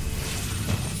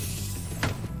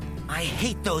 I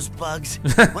hate those bugs.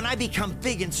 When I become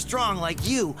big and strong like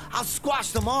you, I'll squash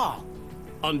them all.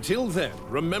 Until then,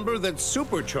 remember that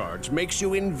supercharge makes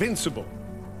you invincible.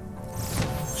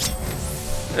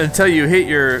 Until you hit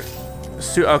your...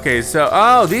 Okay, so...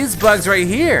 Oh, these bugs right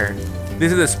here.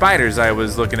 These are the spiders I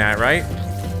was looking at, right?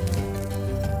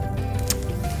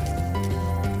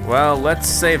 Well, let's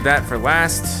save that for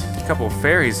last. A couple of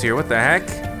fairies here. What the heck?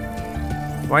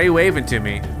 Why are you waving to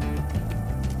me?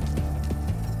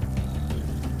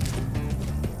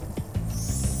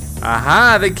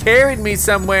 Aha! They carried me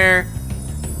somewhere.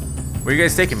 Where are you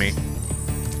guys taking me?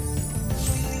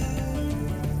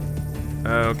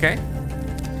 Okay.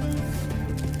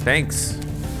 Thanks.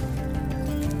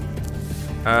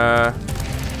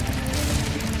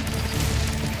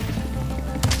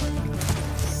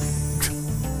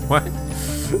 What?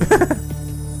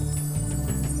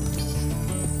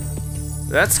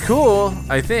 That's cool,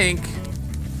 I think.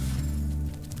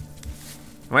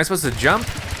 Am I supposed to jump?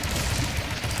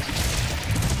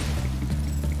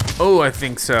 Oh, I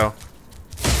think so.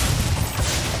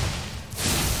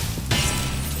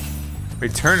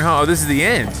 Return home. Oh, this is the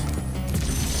end.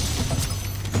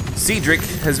 Cedric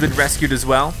has been rescued as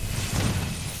well.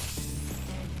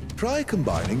 Try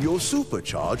combining your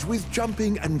supercharge with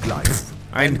jumping and gliding.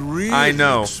 And really I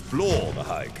know. Explore the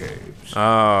high caves.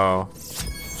 Oh.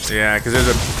 Yeah, because there's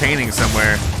a painting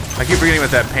somewhere. I keep forgetting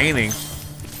about that painting.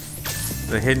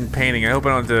 The hidden painting. I hope I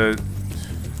don't have to...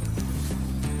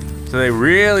 So they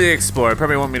really explore.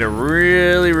 Probably want me to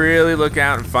really, really look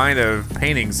out and find a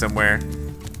painting somewhere.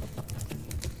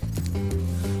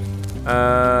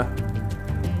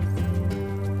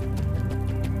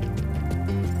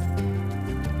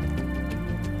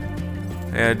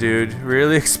 Yeah, dude.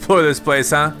 Really explore this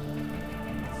place, huh?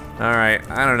 Alright,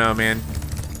 I don't know, man.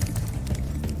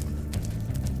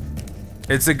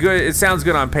 It sounds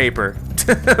good on paper.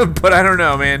 But I don't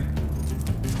know, man.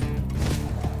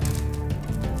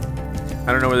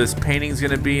 I don't know where this painting's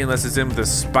gonna be unless it's in with the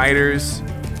spiders,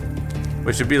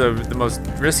 which would be the most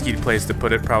risky place to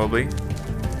put it, probably.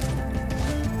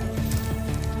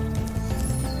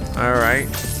 Alright,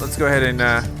 let's go ahead and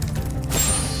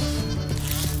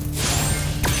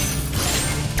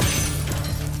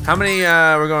how many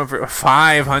we're going for?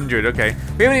 500, okay.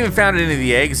 We haven't even found any of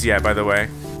the eggs yet, by the way.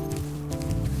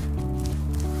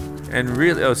 And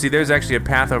really, oh, see, there's actually a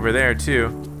path over there,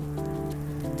 too.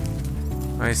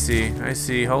 I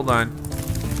see, hold on.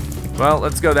 Well,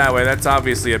 let's go that way. That's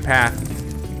obviously a path.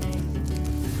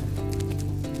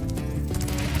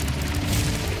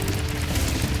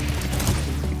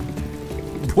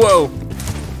 Whoa!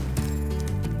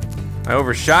 I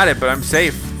overshot it, but I'm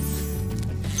safe.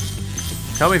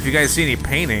 Tell me if you guys see any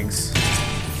paintings.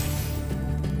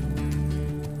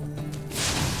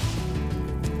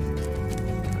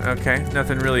 Okay,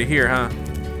 nothing really here, huh?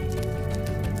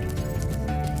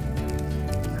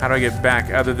 How do I get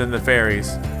back other than the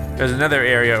fairies? There's another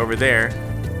area over there.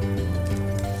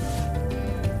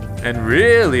 And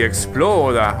really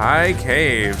explore the high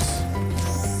caves.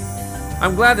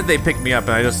 I'm glad that they picked me up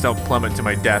and I just don't plummet to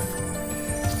my death.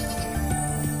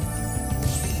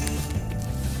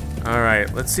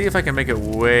 Alright, let's see if I can make it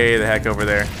way the heck over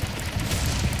there.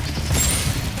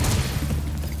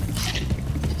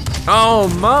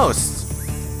 Almost!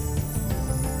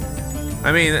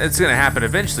 I mean, it's gonna happen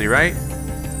eventually, right?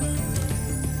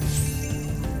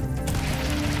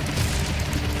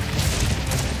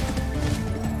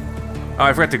 Oh,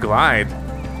 I forgot to glide.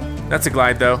 That's a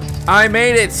glide, though. I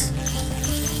made it!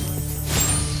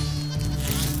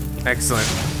 Excellent.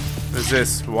 What is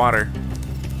this? Water.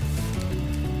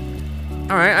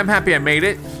 Alright, I'm happy I made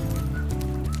it.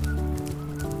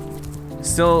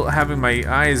 Still having my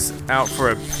eyes out for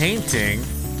a painting.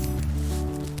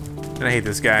 And I hate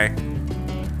this guy.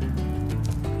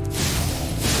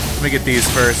 Let me get these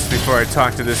first before I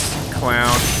talk to this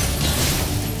clown.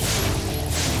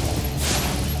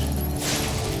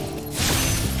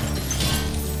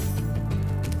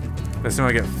 This time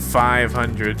I get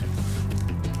 500.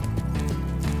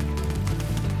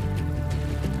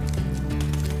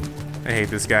 I hate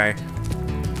this guy.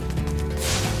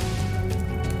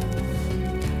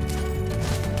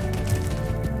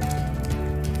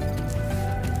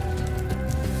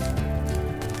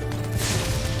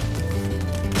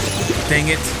 Dang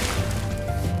it.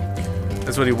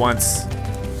 That's what he wants.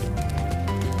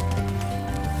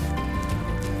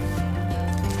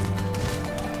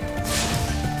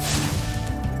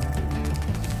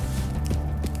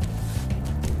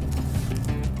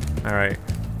 All right.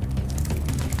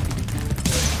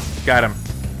 Got him.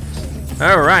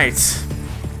 All right.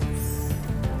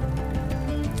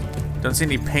 Don't see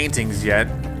any paintings yet.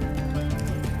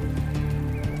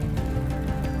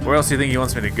 Where else do you think he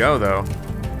wants me to go, though?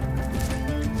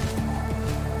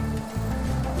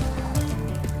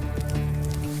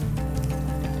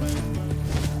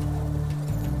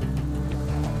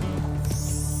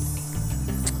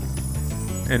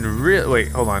 And wait,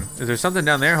 hold on. Is there something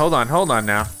down there? Hold on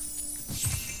now.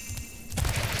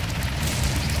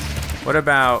 What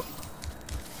about...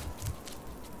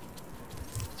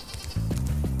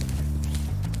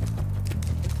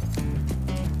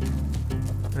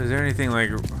 Is there anything like...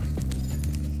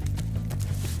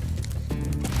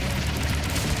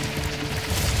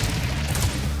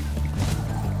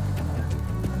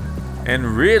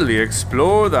 And really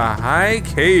explore the high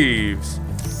caves.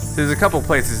 There's a couple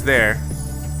places there.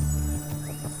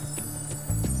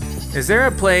 Is there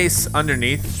a place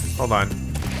underneath? Hold on.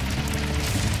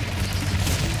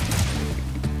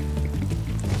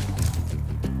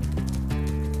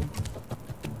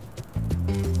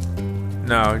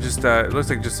 No, just it looks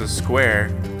like just a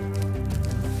square.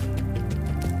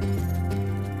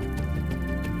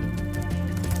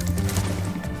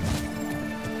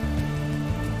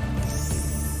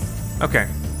 Okay,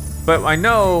 but I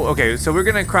know. Okay, so we're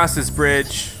gonna cross this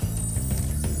bridge.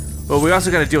 Well, we also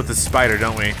gotta deal with the spider,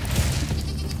 don't we?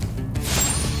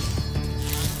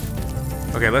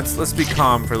 Okay, let's be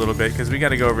calm for a little bit because we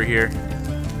gotta go over here.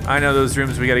 I know those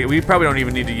rooms we gotta. We probably don't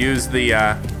even need to use the.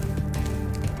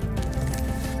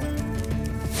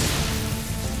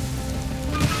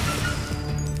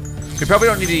 We probably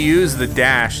don't need to use the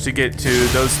dash to get to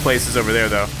those places over there,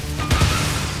 though.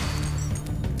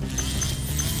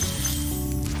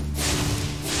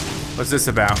 What's this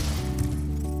about?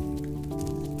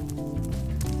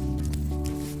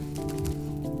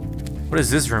 What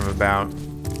is this room about?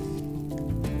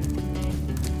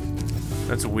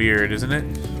 That's weird, isn't it?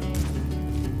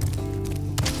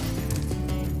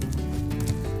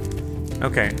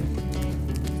 Okay.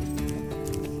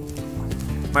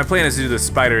 My plan is to do the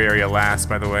spider area last,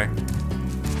 by the way.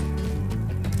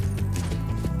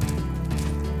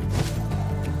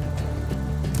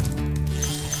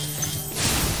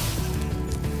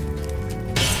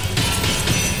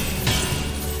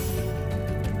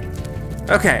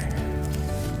 Okay.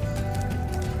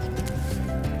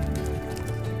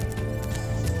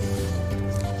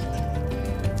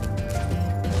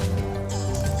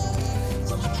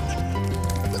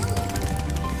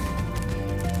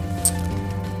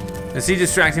 Is he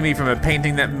distracting me from a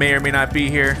painting that may or may not be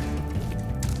here?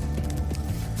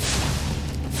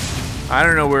 I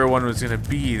don't know where one was gonna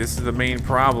be. This is the main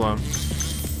problem.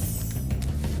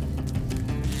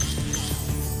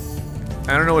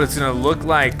 I don't know what it's gonna look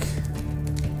like.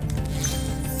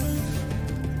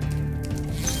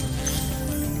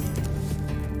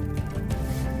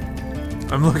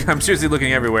 I'm seriously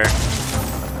looking everywhere.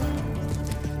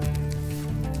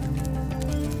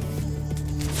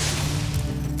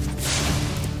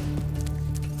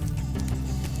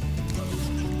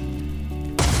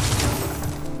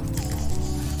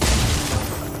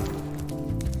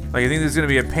 Like, I think there's gonna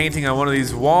be a painting on one of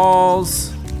these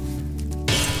walls.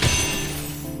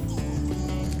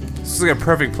 This is like a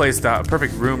perfect place to, a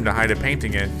perfect room to hide a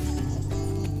painting in.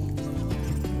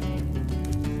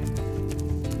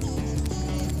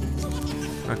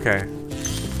 Okay.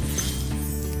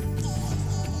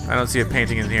 I don't see a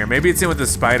painting in here. Maybe it's in with the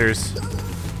spiders.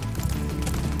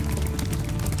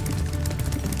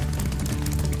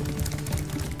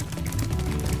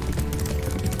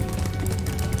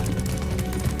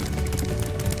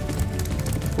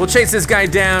 We'll chase this guy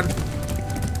down.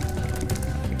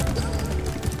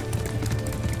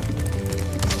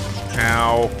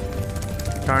 Ow.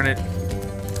 Darn it.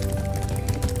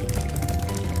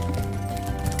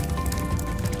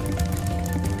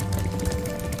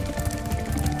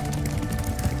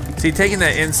 See, taking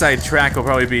that inside track will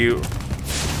probably be... Oh,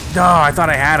 I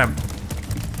thought I had him.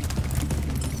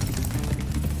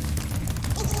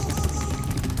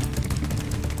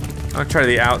 I'll try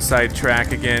the outside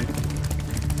track again.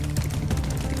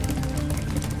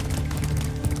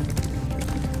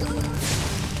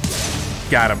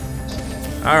 Got him.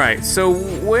 All right, so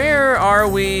where are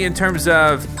we in terms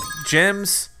of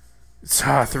gems? It's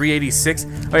 386.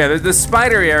 Oh yeah, the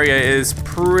spider area is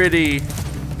pretty,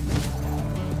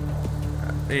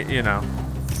 you know.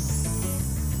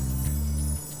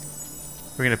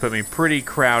 We're gonna put me pretty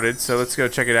crowded, so let's go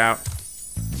check it out.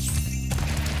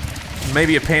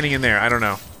 Maybe a painting in there, I don't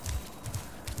know.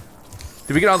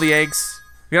 Did we get all the eggs?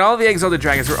 We got all the eggs, all the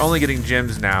dragons. We're only getting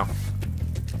gems now.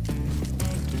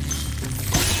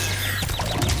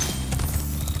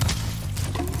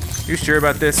 You sure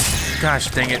about this? Gosh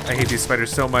dang it, I hate these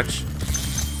spiders so much.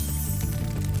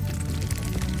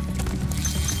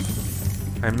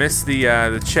 I missed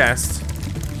the chest.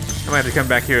 I might have to come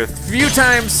back here a few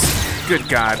times. Good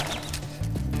God.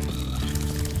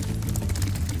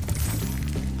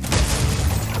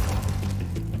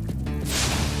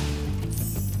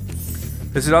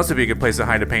 This would also be a good place to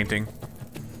hide a painting.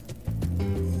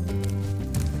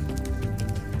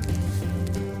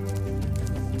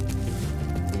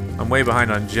 I'm way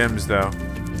behind on gems though.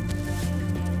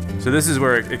 So this is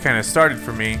where it kind of started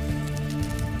for me.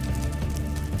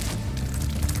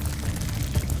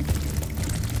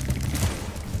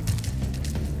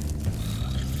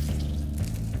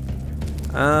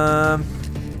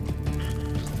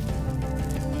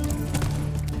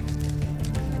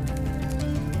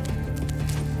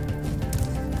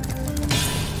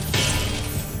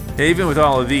 Even with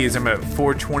all of these, I'm at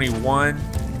 421.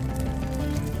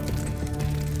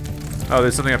 Oh,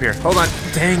 there's something up here. Hold on.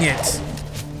 Dang it.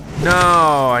 No,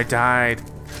 I died.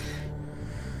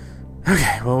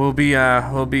 Okay, well we'll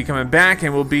be coming back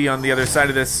and we'll be on the other side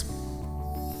of this.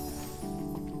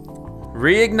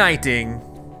 Reigniting.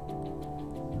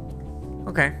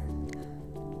 Okay.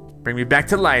 Bring me back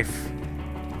to life.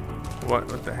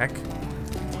 What the heck?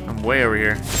 I'm way over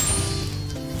here.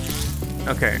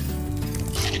 Okay.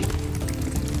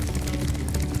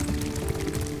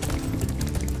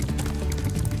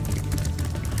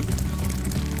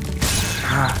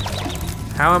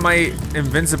 How am I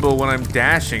invincible when I'm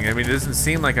dashing? I mean, it doesn't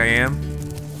seem like I am.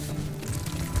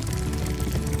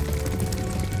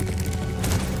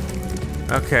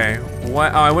 Okay,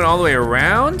 what? Oh, I went all the way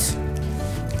around?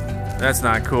 That's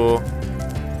not cool.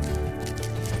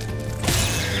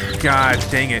 God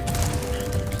dang it.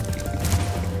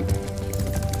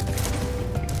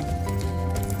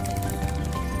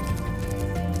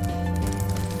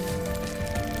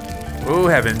 Oh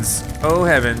heavens, oh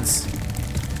heavens.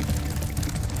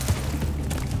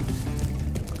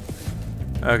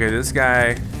 Okay, this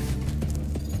guy.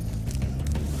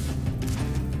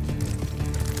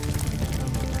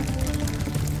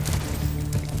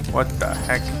 What the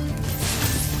heck?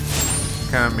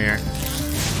 Come here.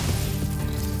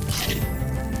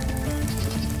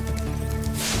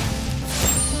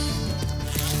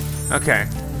 Okay.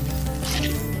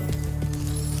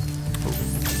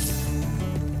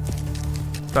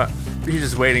 Thought he's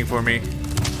just waiting for me.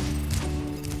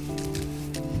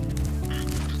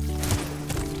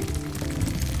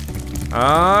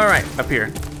 All right, up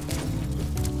here.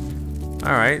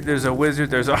 All right, there's a wizard.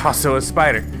 There's also a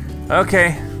spider.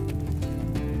 Okay.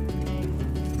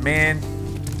 Man.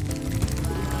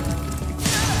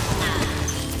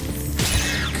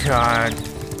 God.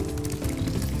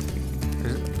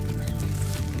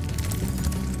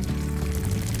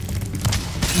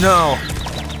 No.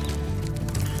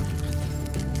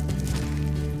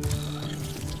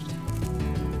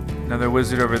 Another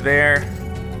wizard over there.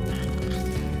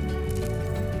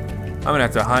 I'm gonna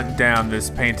have to hunt down this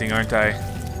painting, aren't I?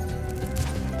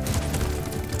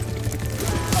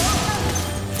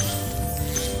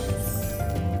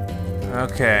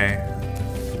 Okay.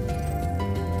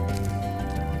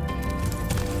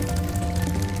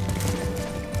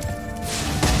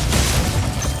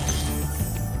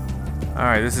 All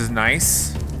right, this is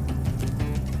nice.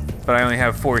 But I only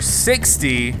have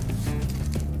 460.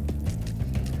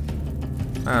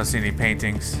 I don't see any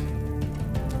paintings.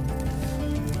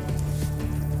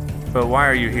 But why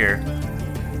are you here?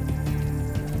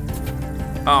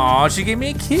 Oh, she gave me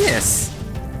a kiss.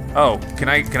 Oh, can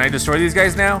I destroy these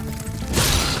guys now?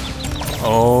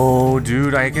 Oh,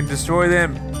 dude, I can destroy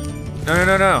them.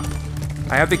 No.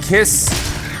 I have the kiss.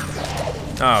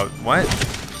 Oh, what?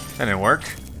 That didn't work.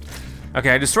 Okay,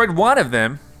 I destroyed one of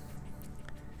them.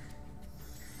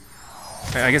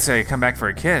 I guess I come back for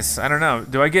a kiss. I don't know.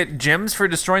 Do I get gems for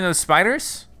destroying those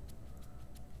spiders?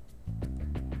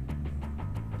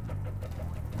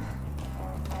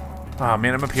 Oh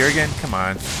man, I'm up here again? Come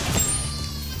on.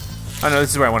 Oh no, this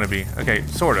is where I want to be. Okay,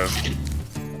 sort of.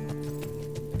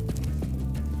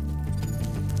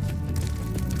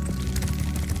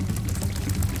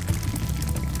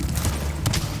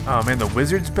 Oh man, the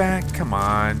wizard's back? Come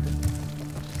on.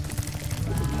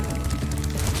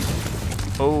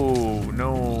 Oh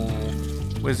no.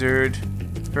 Wizard.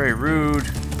 Very rude.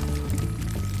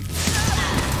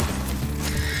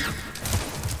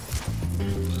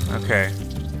 Okay.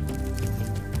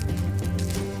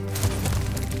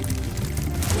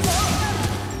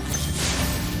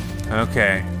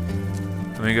 Okay.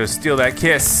 Let me go steal that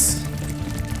kiss.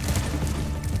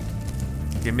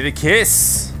 Give me the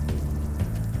kiss.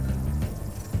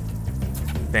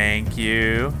 Thank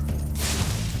you.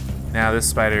 Now this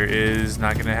spider is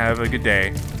not gonna have a good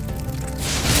day.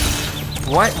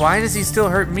 What? Why does he still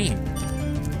hurt me?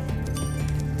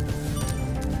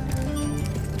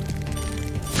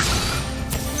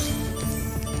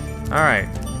 All right.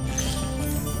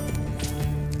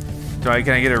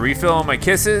 Can I get a refill on my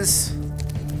kisses?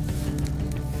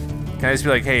 Can I just be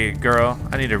like, hey girl,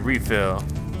 I need a refill.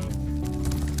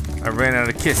 I ran out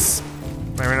of kiss.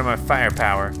 I ran out of my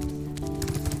firepower.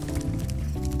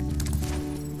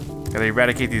 Gotta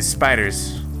eradicate these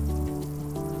spiders.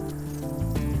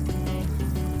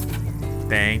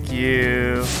 Thank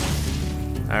you.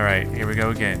 All right, here we go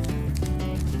again.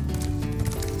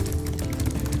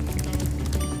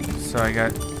 So I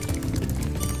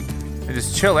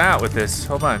just chill out with this.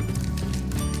 Hold on.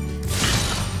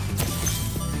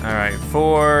 All right,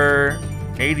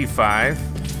 485.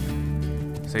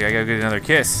 So yeah, I gotta get another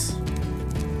kiss.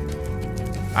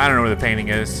 I don't know where the painting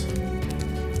is.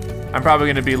 I'm probably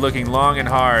gonna be looking long and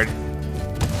hard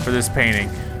for this painting.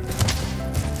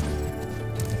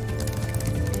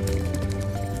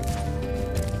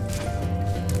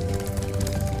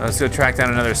 Let's go track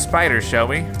down another spider, shall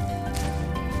we?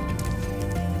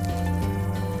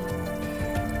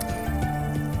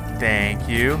 Thank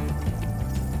you.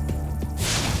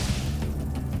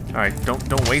 All right,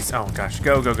 don't waste. Oh gosh,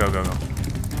 go.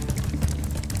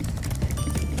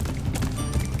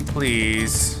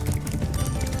 Please.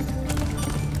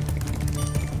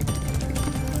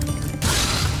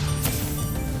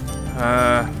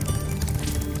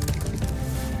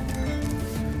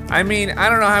 I mean, I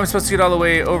don't know how I'm supposed to get all the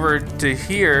way over to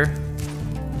here.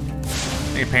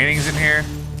 Any paintings in here?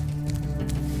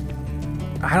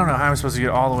 I don't know how I'm supposed to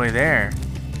get all the way there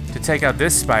to take out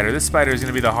this spider. This spider is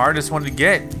gonna be the hardest one to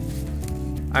get.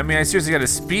 I mean, I seriously gotta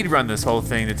speed run this whole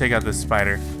thing to take out this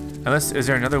spider. Unless, is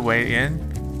there another way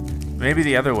in? Maybe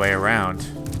the other way around.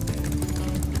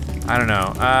 I don't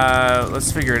know.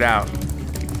 Let's figure it out.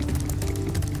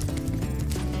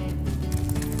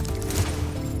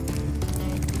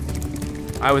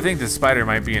 I would think the spider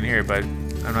might be in here, but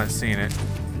I'm not seeing it.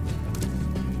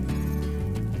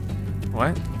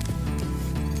 What?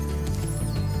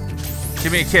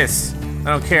 Give me a kiss.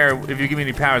 I don't care if you give me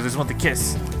any powers, I just want the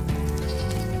kiss.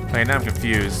 Wait, now I'm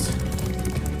confused.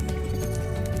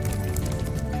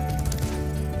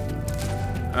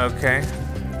 Okay.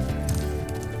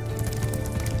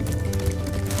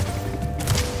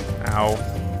 Ow.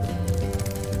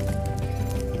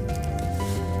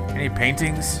 Any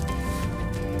paintings?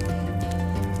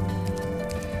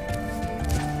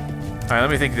 Alright, let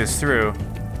me think this through.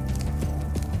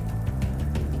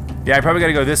 Yeah, I probably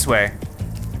gotta go this way.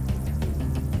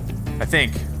 I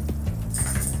think.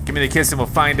 Give me the kiss and we'll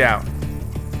find out.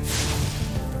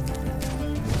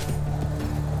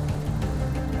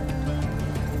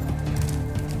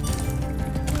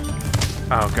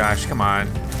 Oh gosh, come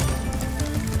on.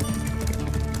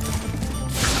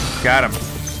 Got him.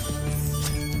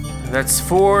 That's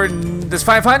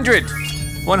 500.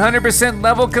 100%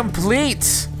 level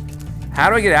complete. How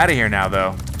do I get out of here now,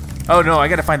 though? Oh no, I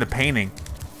gotta find the painting.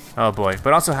 Oh boy,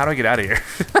 but also how do I get out of here?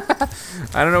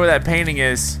 I don't know where that painting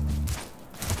is.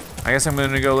 I guess I'm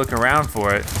gonna go look around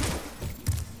for it.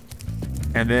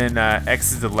 And then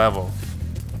exit the level.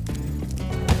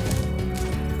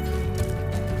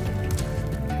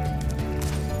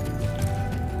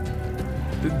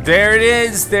 There it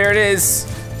is, there it is.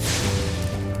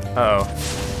 Uh-oh.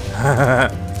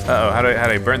 Uh-oh, how do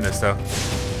I burn this though?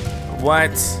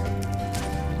 What?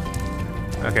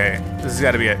 Okay, this has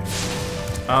gotta be it.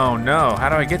 Oh no, how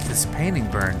do I get this painting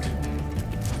burned?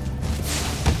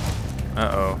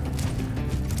 Uh-oh.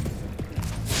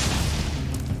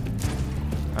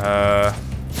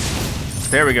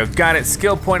 There we go, got it,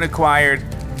 skill point acquired.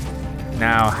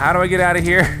 Now, how do I get out of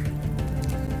here?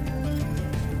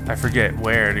 I forget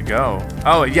where to go.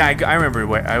 Oh yeah, I remember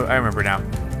where, I remember now.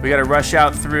 We gotta rush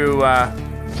out through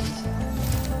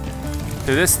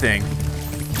this thing.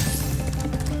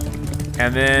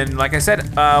 And then, like I said,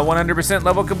 100%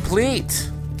 level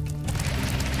complete.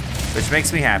 Which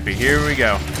makes me happy. Here we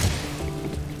go.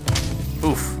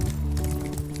 Oof.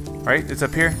 Right, it's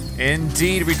up here.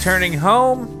 Indeed, returning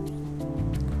home.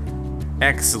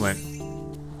 Excellent.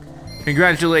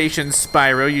 Congratulations,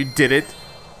 Spyro, you did it.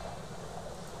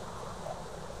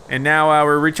 And now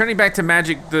we're returning back to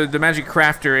the Magic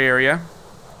Crafter area.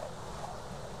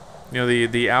 You know,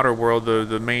 the outer world,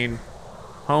 the main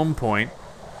home point.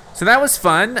 So that was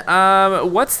fun.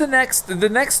 What's the next?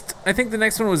 I think the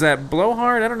next one was at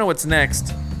Blowhard. I don't know what's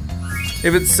next.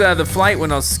 If it's the flight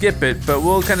one, I'll skip it, but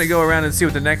we'll kind of go around and see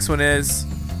what the next one is.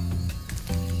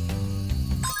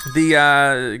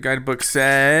 The guidebook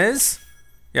says,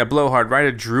 yeah, Blowhard, ride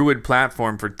a druid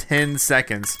platform for 10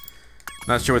 seconds.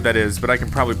 Not sure what that is, but I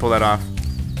can probably pull that off.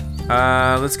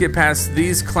 Let's get past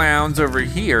these clowns over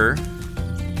here.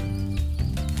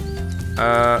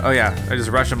 Oh yeah, I just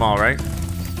rush them all, right?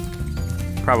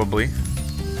 Probably.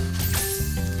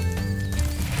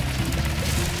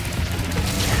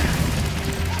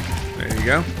 There you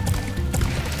go.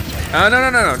 Oh,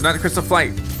 no, not Crystal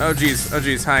Flight. Oh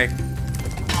geez, hi.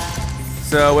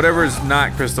 So whatever is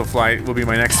not Crystal Flight will be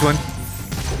my next one.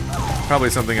 Probably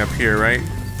something up here, right?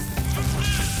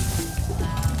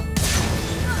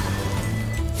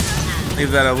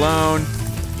 Leave that alone.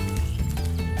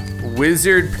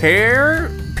 Wizard Pear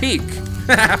Peak.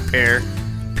 Pear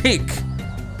Peak.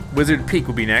 Wizard Peak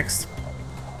will be next.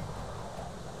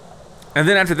 And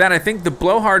then after that, I think the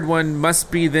Blowhard one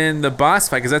must be then the boss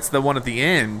fight, because that's the one at the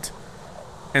end.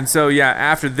 And so, yeah,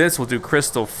 after this, we'll do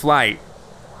Crystal Flight,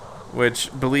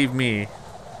 which, believe me,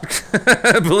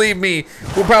 believe me,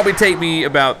 will probably take me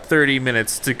about 30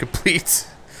 minutes to complete.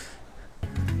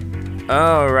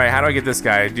 All right, how do I get this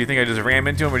guy? Do you think I just ram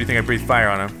into him, or do you think I breathe fire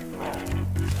on him?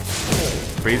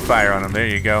 Breathe fire on him, there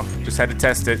you go. Just had to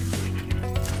test it.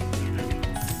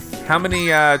 How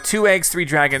many, 2 eggs, 3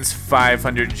 dragons,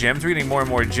 500 gems. We're getting more and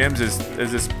more gems as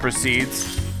this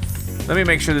proceeds. Let me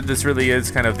make sure that this really is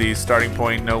kind of the starting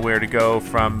point, nowhere to go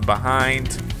from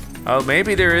behind. Oh,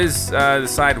 maybe there is the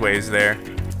sideways there.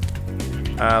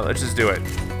 Let's just do it.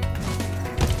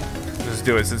 Let's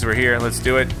do it since we're here, let's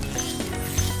do it.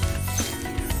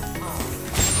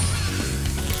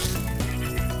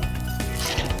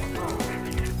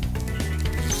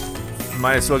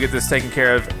 Might as well get this taken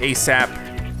care of ASAP.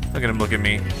 Look at him, look at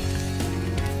me.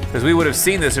 Because we would have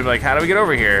seen this and be like, how do we get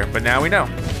over here? But now we know.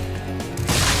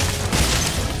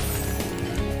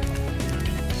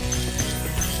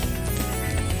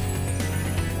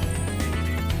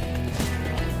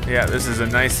 Yeah, this is a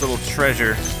nice little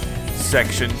treasure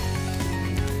section.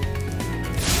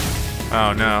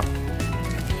 Oh no.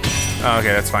 Oh,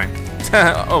 okay, that's fine.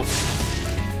 Oh.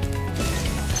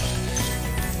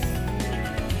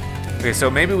 Okay,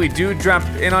 so maybe we do drop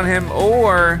in on him,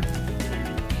 or...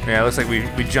 Yeah, it looks like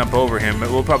we jump over him, but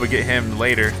we'll probably get him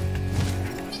later.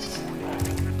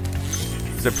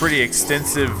 It's a pretty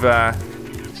extensive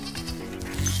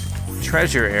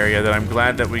treasure area that I'm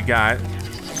glad that we got.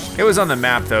 It was on the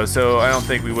map, though, so I don't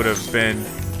think we would have been,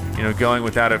 you know, going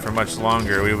without it for much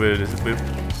longer. We would...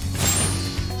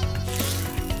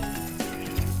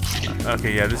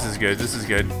 Okay, yeah, this is good, this is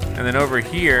good. And then over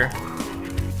here...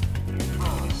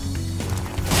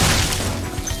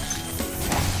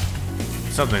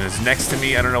 Something is next to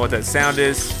me. I don't know what that sound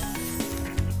is.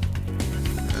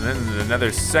 And then another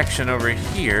section over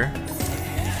here.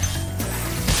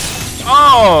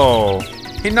 Oh!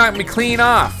 He knocked me clean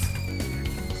off.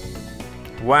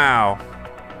 Wow.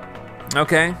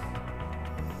 Okay.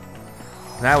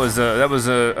 That was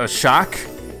a shock.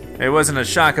 It wasn't a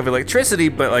shock of electricity,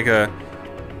 but like a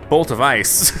bolt of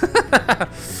ice.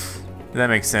 That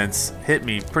makes sense. Hit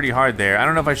me pretty hard there. I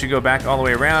don't know if I should go back all the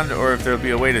way around or if there'll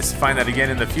be a way to find that again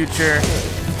in the future.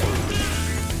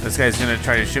 This guy's gonna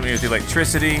try to shoot me with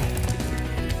electricity.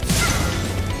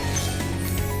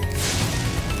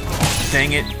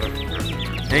 Dang it.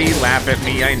 Hey, laugh at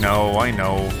me. I know, I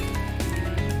know.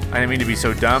 I didn't mean to be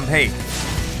so dumb. Hey,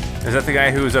 is that the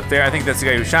guy who was up there? I think that's the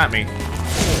guy who shot me.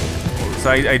 So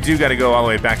I do gotta go all the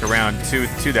way back around to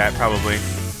that, probably.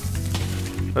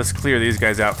 Let's clear these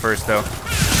guys out first, though.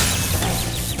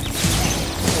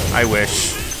 I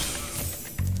wish.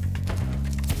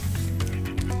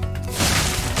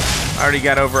 I already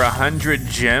got over 100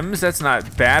 gems. That's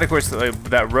not bad. Of course,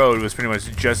 that road was pretty much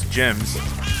just gems.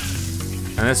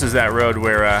 And this is that road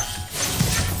where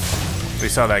we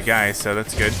saw that guy, so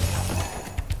that's good.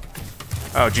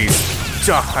 Oh, geez.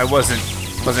 Oh, I wasn't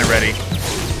ready.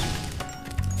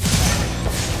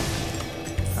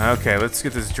 Okay, let's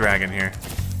get this dragon here.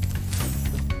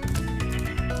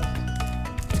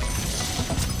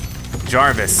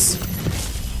 Jarvis.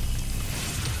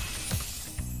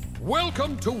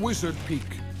 Welcome to Wizard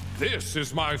Peak. This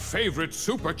is my favorite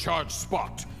supercharged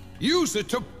spot. Use it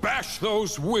to bash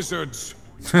those wizards.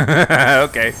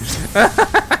 Okay.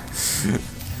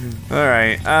 All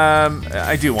right.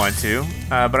 I do want to,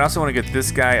 but I also want to get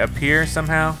this guy up here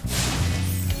somehow.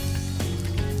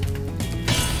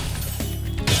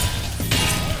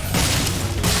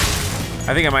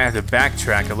 I think I might have to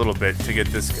backtrack a little bit to get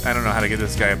this. I don't know how to get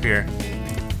this guy up here,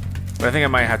 but I think I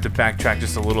might have to backtrack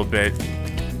just a little bit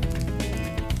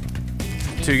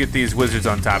to get these wizards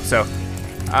on top. So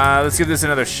let's give this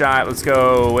another shot. Let's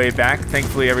go way back.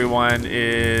 Thankfully, everyone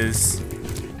is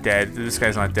dead. This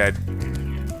guy's not dead.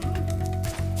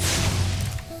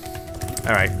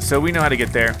 All right, so we know how to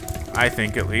get there, I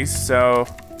think at least. So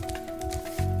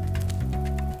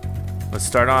let's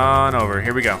start on over.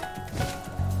 Here we go.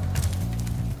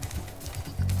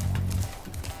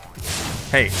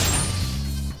 Hey,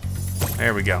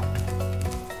 there we go.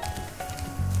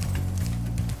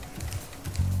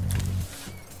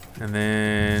 And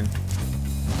then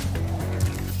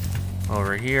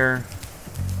over here,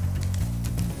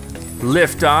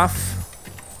 lift off.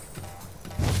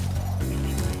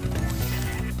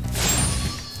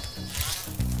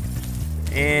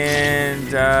 And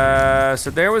so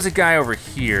there was a guy over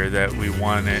here that we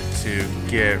wanted to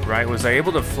get, right? Was I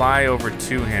able to fly over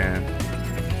to him?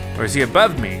 Or is he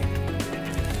above me?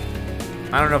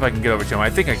 I don't know if I can get over to him. I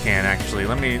think I can actually.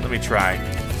 Let me try.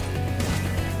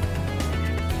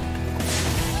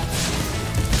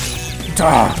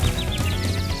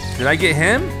 Did I get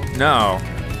him? No.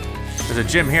 There's a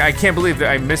gym here. I can't believe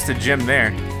that I missed a gym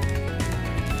there.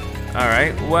 All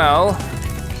right, well,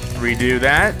 redo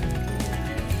that.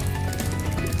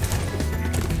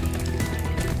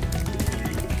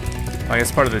 I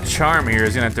guess part of the charm here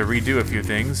is gonna have to redo a few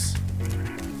things.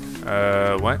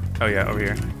 What? Oh yeah, over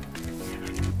here.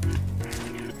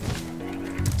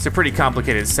 It's a pretty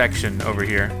complicated section over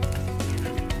here.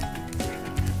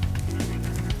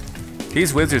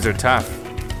 These wizards are tough.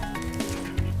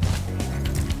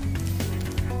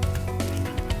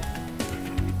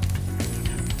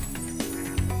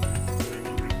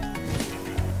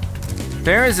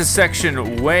 There is a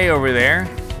section way over there.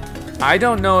 I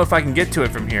don't know if I can get to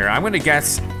it from here. I'm gonna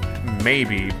guess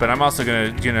maybe, but I'm also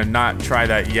gonna not try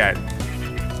that yet.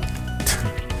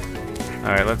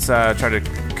 All right, let's try to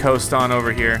coast on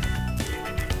over here.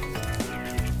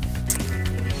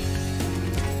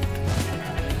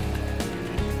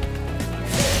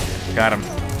 Got him.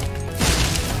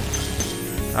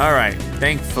 All right,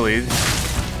 thankfully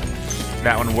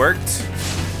that one worked.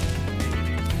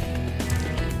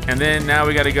 And then now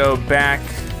we gotta go back.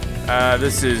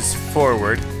 This is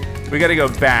forward. We gotta go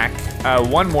back.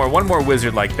 One more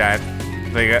wizard like that.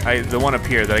 The one up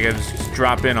here that I gotta just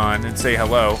drop in on and say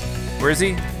hello. Where is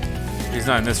he? He's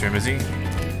not in this room, is he?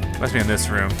 Must be in this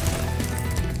room.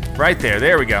 Right there,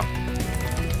 there we go.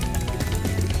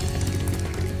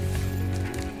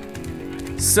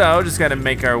 So, just gotta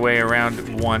make our way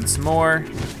around once more.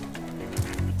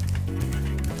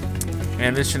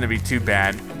 And this shouldn't be too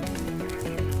bad.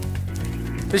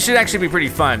 This should actually be pretty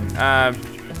fun.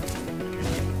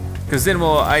 Because then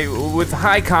we'll, with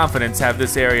high confidence, have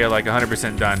this area like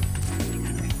 100% done.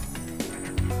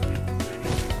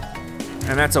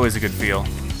 And that's always a good feel.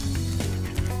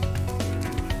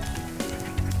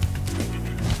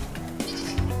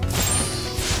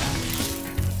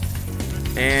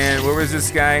 And where was this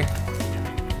guy?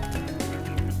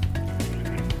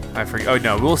 I forget. Oh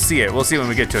no, we'll see it. We'll see it when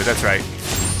we get to it. That's right.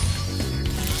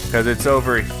 Because it's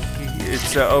over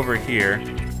here.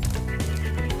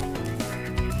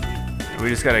 We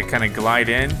just gotta kind of glide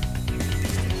in.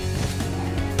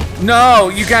 No,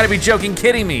 you gotta be joking,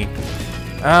 kidding me.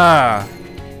 Ah,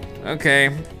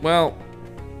 okay. Well,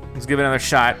 let's give it another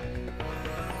shot.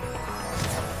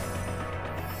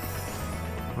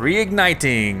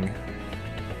 Reigniting.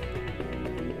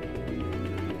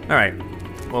 All right.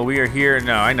 Well, we are here.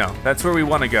 No, I know. That's where we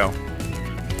want to go.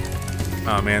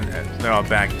 Oh man, they're all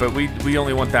back, but we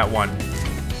only want that one.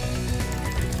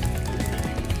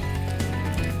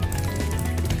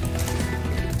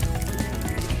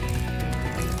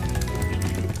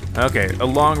 Okay, a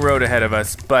long road ahead of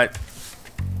us, but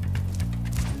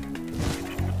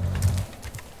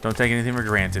don't take anything for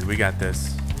granted. We got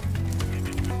this.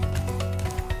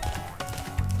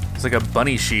 It's like a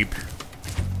bunny sheep.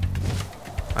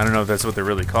 I don't know if that's what they're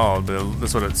really called, but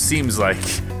that's what it seems like.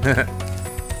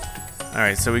 All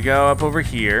right, so we go up over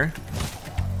here,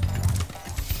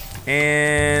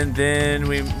 and then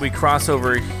we cross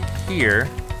over here.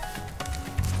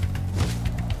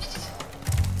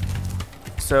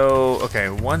 So, okay,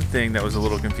 one thing that was a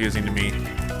little confusing to me.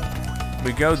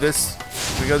 We go this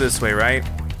way, right?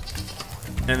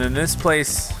 And then this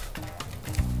place,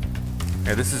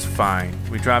 yeah, this is fine.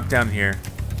 We drop down here.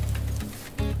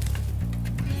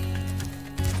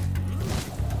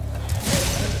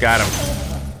 Got him.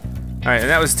 All right, and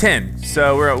that was 10.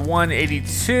 So we're at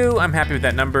 182. I'm happy with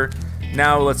that number.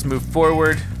 Now let's move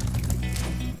forward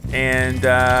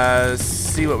and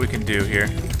see what we can do here.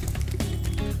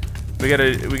 We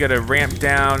gotta ramp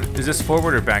down. Is this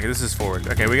forward or back? This is forward.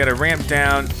 Okay, we gotta ramp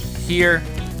down here,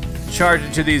 charge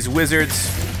into these wizards.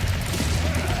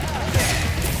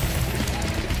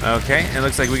 Okay, and it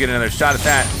looks like we get another shot at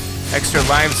that. Extra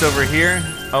lives over here,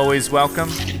 always welcome.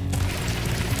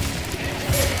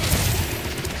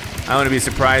 I wouldn't be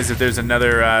surprised if there's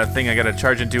another thing I gotta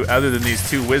charge into other than these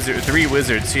three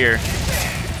wizards here.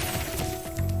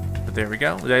 But there we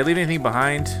go. Did I leave anything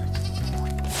behind?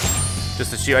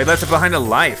 Just a shield. I left it behind a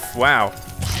life. Wow.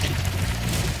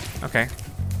 Okay.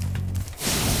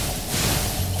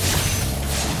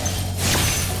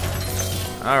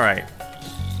 All right.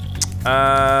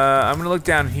 I'm gonna look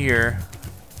down here.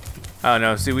 Oh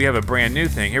no, see, we have a brand new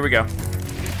thing. Here we go.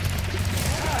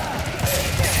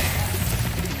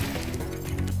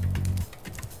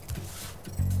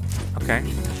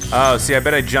 Okay. Oh, see, I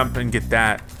bet I jump and get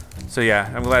that. So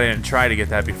yeah, I'm glad I didn't try to get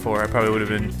that before. I probably would have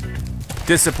been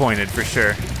disappointed for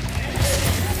sure.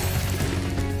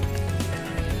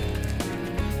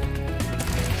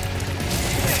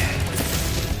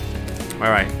 All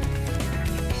right.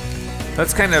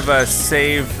 Let's kind of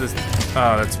save this.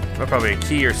 Oh, that's probably a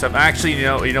key or something. Actually, you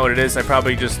know what it is? I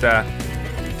probably just,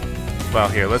 well,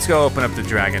 here, let's go open up the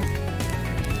dragon.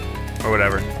 Or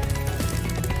whatever.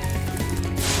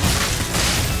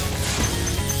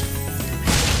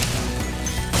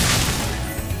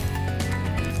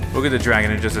 We'll get the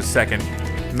dragon in just a second.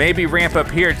 Maybe ramp up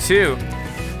here too.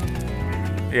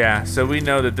 Yeah, so we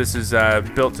know that this is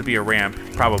built to be a ramp,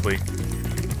 probably.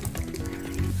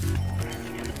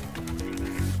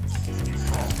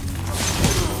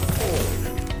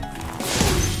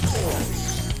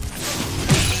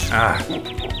 Ah.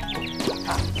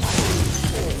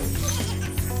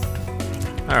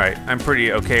 All right, I'm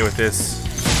pretty okay with this.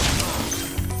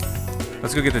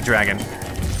 Let's go get the dragon.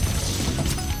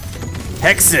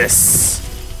 Hexus!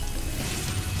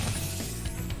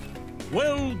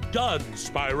 Well done,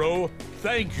 Spyro.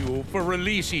 Thank you for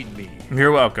releasing me.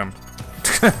 You're welcome.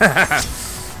 All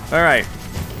right.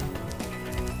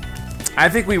 I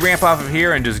think we ramp off of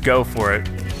here and just go for it.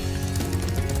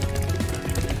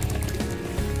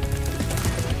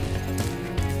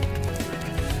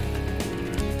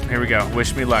 Here we go.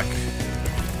 Wish me luck.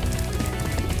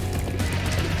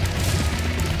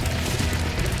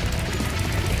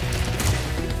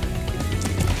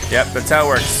 Yep, that's how it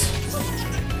works.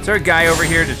 Is there a guy over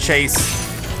here to chase?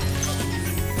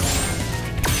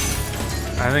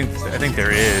 I think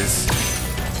there is.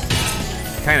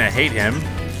 Kinda hate him.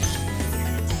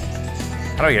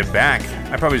 How do I get back?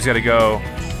 I probably just gotta go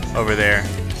over there.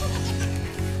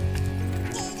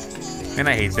 And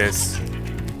I hate this.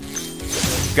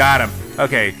 Got him.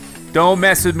 Okay. Don't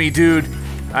mess with me, dude.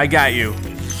 I got you.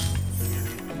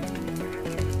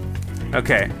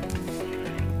 Okay.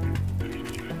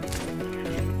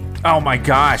 Oh my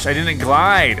gosh, I didn't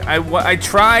glide. I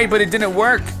tried, but it didn't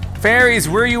work. Fairies,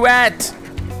 where are you at?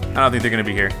 I don't think they're gonna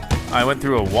be here. I went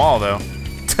through a wall though.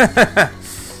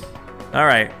 All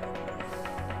right.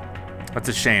 That's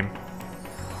a shame.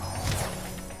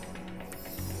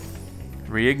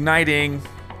 Reigniting.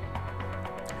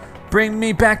 Bring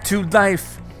me back to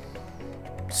life.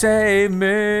 Save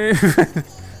me.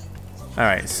 All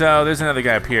right, so there's another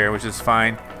guy up here, which is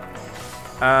fine.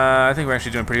 I think we're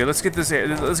actually doing pretty good. Let's get this.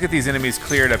 Let's get these enemies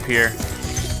cleared up here.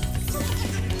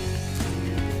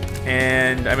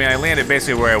 And I mean, I landed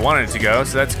basically where I wanted it to go,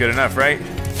 so that's good enough, right?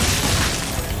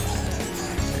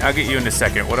 I'll get you in a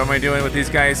second. What am I doing with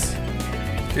these guys?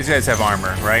 These guys have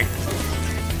armor, right?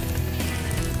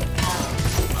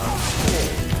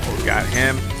 Got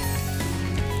him.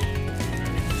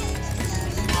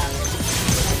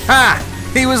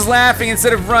 Ha! He was laughing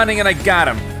instead of running, and I got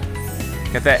him.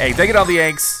 Got that egg. Did I get all the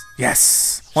eggs?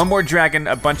 Yes. One more dragon,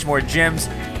 a bunch more gems,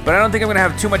 but I don't think I'm gonna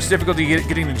have too much difficulty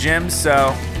getting the gems,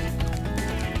 so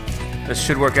this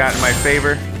should work out in my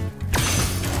favor.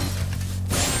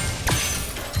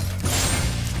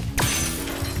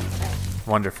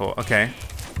 Wonderful. Okay.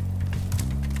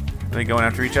 Are they going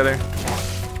after each other?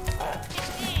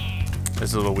 This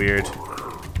is a little weird.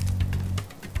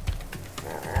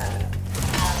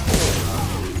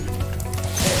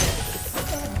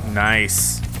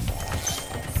 Nice.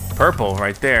 Purple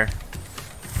right there.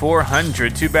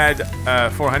 400. Too bad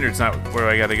 400's not where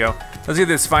I gotta go. Let's get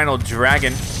this final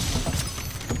dragon.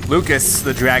 Lucas,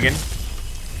 the dragon.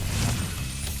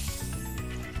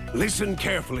 Listen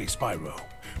carefully, Spyro.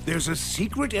 There's a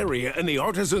secret area in the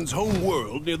artisan's home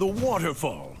world near the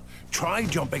waterfall. Try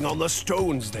jumping on the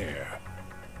stones there.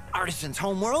 Artisan's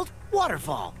homeworld?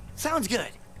 Waterfall. Sounds good.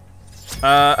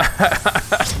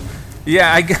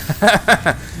 Yeah,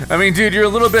 I mean, dude, you're a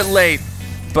little bit late,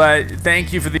 but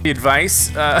thank you for the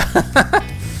advice.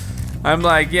 I'm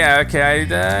like, yeah, okay,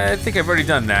 I think I've already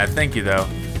done that. Thank you, though.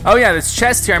 Oh, yeah, this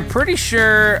chest here, I'm pretty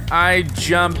sure I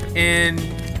jump in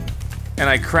and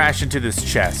I crash into this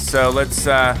chest. So let's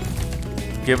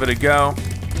give it a go.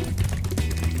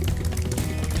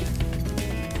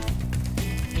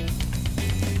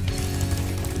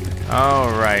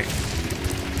 All right.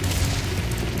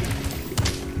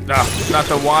 No, not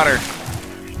the water.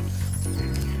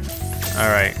 All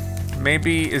right.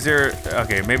 Maybe, is there,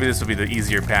 okay, maybe this will be the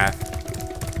easier path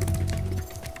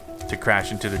to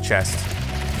crash into the chest.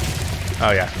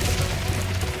 Oh, yeah.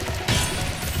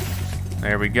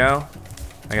 There we go.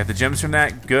 I got the gems from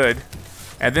that, good.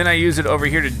 And then I use it over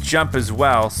here to jump as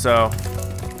well, so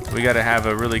we gotta have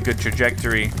a really good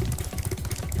trajectory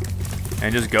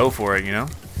and just go for it, you know?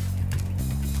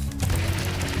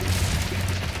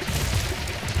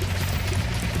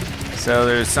 So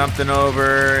there's something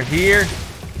over here.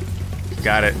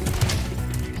 Got it.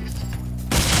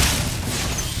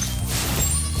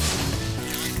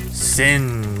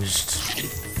 Singed.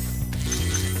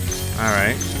 All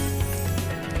right.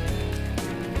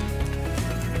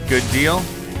 Good deal.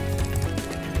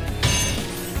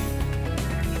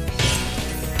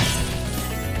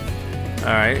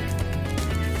 All right.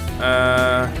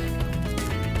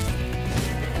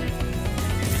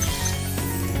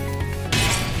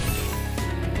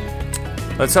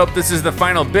 Let's hope this is the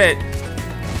final bit.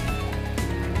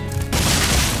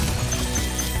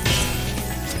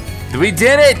 We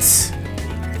did it!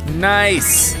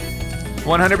 Nice.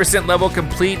 100% level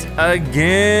complete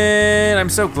again. I'm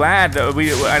so glad that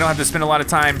I don't have to spend a lot of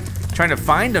time trying to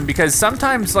find them, because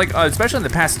sometimes, like, especially in the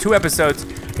past 2 episodes,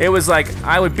 it was like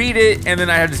I would beat it and then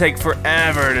I had to take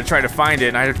forever to try to find it,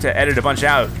 and I have to edit a bunch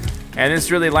out. And this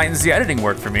really lightens the editing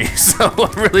work for me, so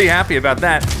I'm really happy about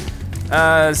that.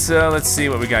 So let's see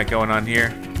what we got going on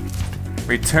here.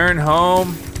 Return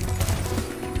home.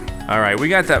 All right, we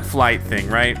got that flight thing,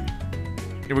 right?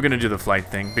 We're gonna do the flight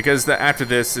thing because after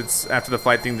this, after the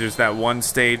flight thing, there's that one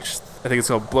stage. I think it's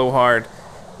called Blowhard,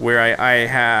 where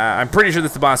I'm pretty sure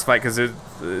that's the boss fight, because it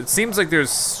seems like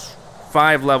there's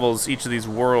 5 levels each of these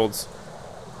worlds.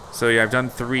 So yeah, I've done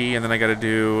 3, and then I got to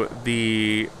do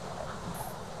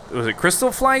was it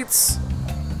crystal flights?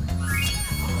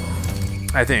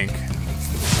 I think.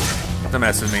 Don't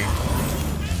mess with me.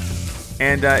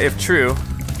 And if true,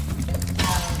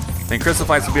 then crystal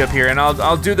flights will be up here, and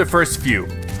I'll do the first few.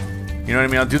 You know what I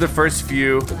mean? I'll do the first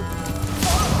few.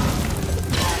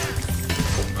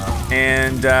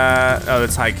 And oh,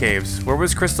 that's high caves. Where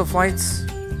was crystal flights?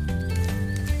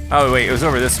 Oh wait, it was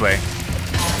over this way.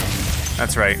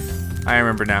 That's right. I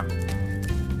remember now.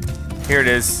 Here it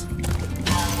is.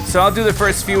 So I'll do the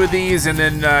first few of these and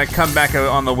then come back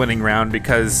on the winning round,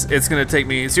 because it's gonna take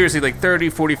me seriously like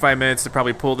 30-45 minutes to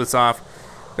probably pull this off.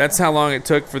 That's how long it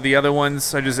took for the other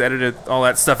ones. I just edited all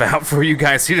that stuff out for you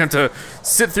guys, so you don't have to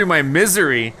sit through my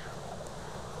misery.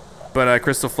 But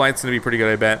Crystal Flight's gonna be pretty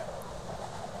good, I bet.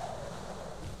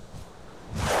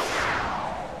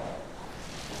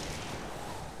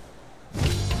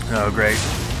 Oh, great.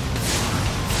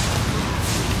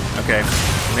 Okay,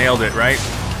 nailed it, right?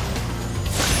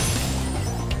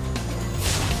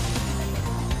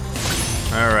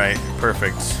 All right,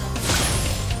 perfect.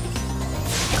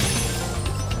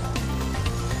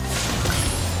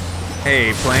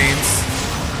 Hey, planes.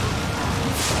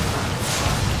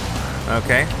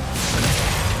 Okay.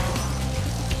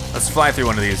 Let's fly through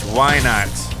one of these. Why not?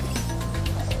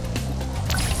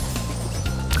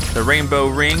 The rainbow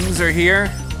rings are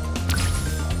here.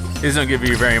 These don't give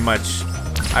you very much.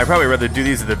 I'd probably rather do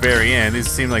these at the very end. These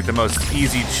seem like the most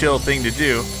easy, chill thing to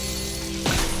do.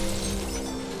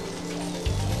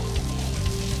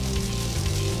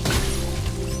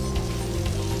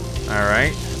 All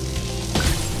right.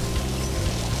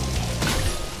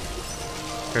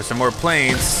 There's some more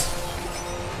planes.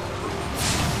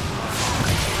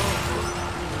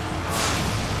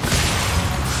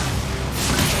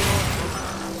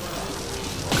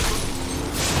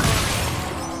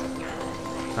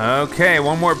 Okay,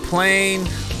 one more plane.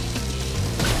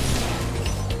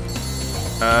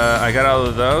 I got all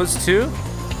of those too.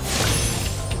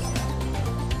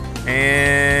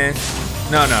 And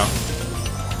no.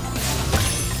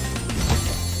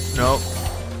 Nope.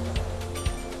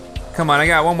 Come on, I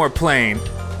got one more plane.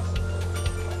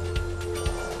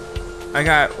 I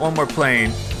got one more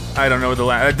plane. I don't know where the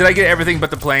last. Did I get everything but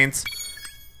the planes?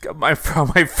 My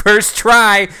first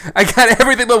try, I got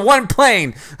everything but one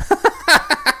plane.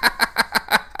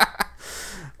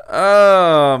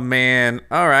 Oh man.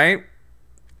 All right.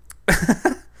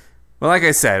 Well, like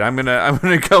I said, I'm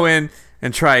gonna go in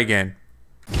and try again.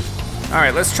 All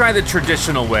right, let's try the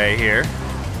traditional way here.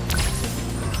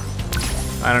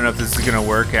 I don't know if this is gonna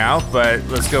work out, but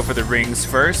let's go for the rings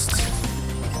first.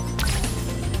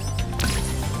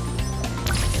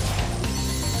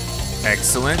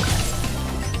 Excellent.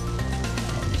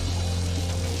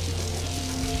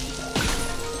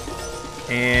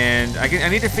 And I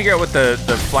need to figure out what the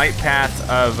flight path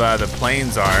of the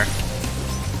planes are.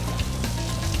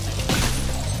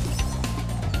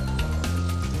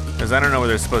 Because I don't know where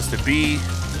they're supposed to be.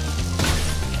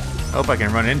 Hope I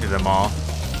can run into them all.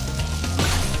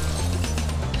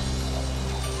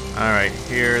 Alright,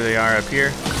 here they are up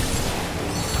here.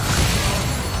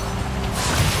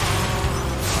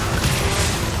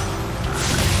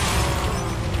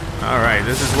 Alright,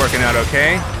 this is working out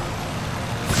okay.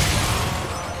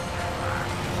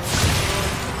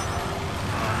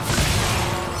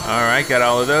 Alright, got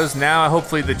all of those. Now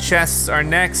hopefully the chests are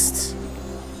next.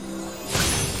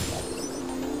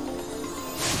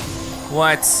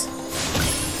 What?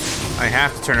 I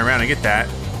have to turn around and get that.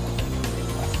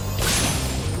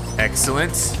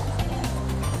 Excellent.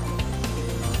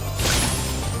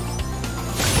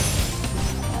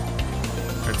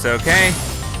 It's okay.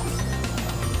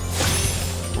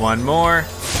 One more.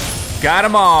 Got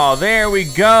them all. There we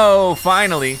go.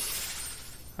 Finally.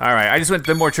 All right, I just went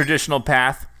the more traditional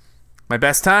path. My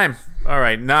best time. All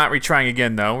right, not retrying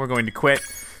again though. We're going to quit.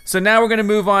 So now we're gonna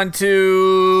move on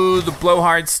to the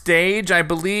Blowhard stage, I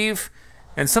believe.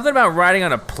 And something about riding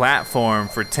on a platform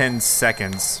for 10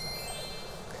 seconds.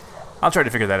 I'll try to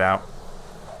figure that out.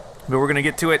 But we're gonna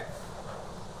get to it.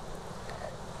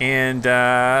 And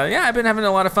yeah, I've been having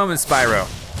a lot of fun with Spyro.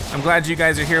 I'm glad you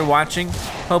guys are here watching.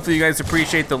 Hopefully you guys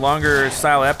appreciate the longer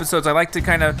style episodes. I like to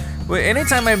kind of,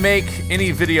 anytime I make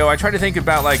any video, I try to think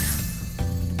about like,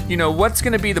 you know, what's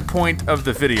gonna be the point of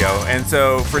the video? And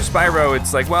so for Spyro,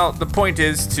 it's like, well, the point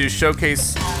is to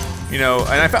showcase, you know,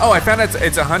 and I found out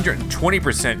it's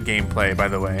 120% gameplay, by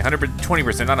the way.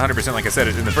 120%, not 100% like I said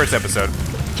it in the first episode.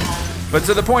 But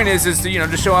so the point is to, you know,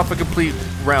 to show off a complete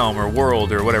realm or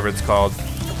world or whatever it's called.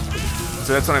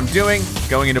 So that's what I'm doing,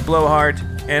 going into Blowhard.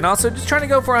 And also just trying to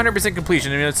go for 100%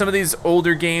 completion. I mean, some of these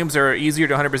older games are easier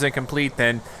to 100% complete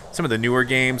than some of the newer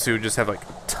games who just have like a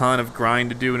ton of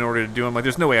grind to do in order to do them. Like,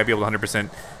 there's no way I'd be able to 100%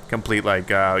 complete like,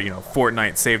 you know,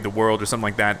 Fortnite Save the World or something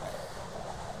like that.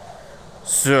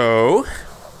 So,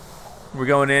 we're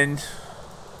going in,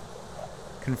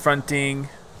 confronting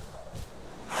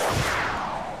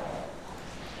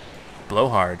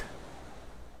Blowhard.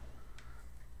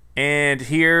 And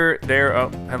here,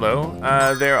 there's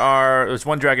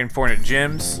one dragon, 400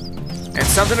 gems, and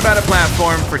something about a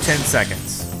platform for 10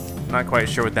 seconds. Not quite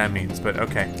sure what that means, but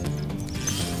okay.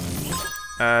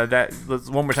 Let's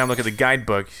one more time look at the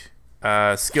guidebook.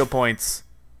 Skill points,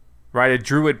 ride a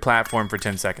druid platform for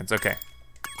 10 seconds. Okay,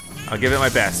 I'll give it my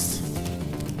best.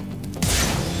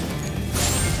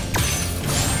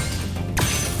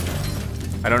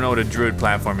 I don't know what a druid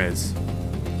platform is,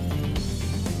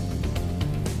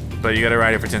 but you gotta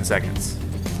ride it for 10 seconds.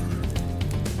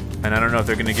 And I don't know if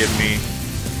they're gonna give me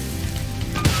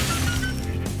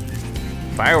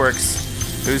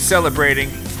fireworks. Who's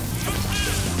celebrating?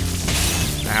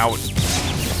 Out.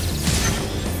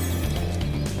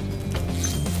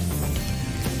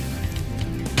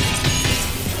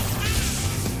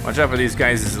 Watch out for these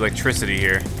guys' electricity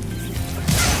here.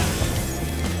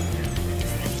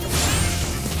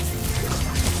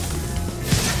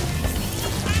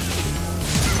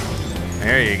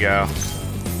 There you go.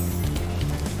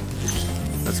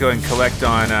 Let's go and collect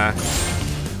on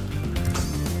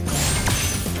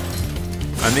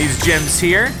these gems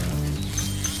here.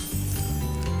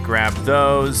 Grab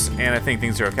those, and I think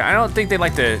things are okay. I don't think they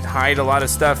like to hide a lot of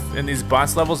stuff in these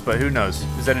boss levels, but who knows?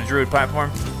 Is that a druid platform?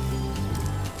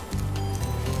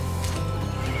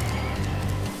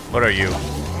 What are you?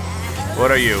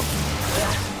 What are you?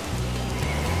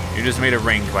 You just made a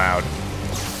rain cloud.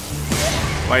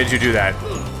 Why did you do that?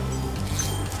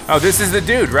 Oh, this is the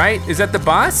dude, right? Is that the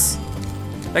boss?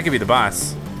 That could be the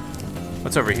boss.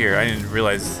 What's over here? I didn't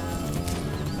realize.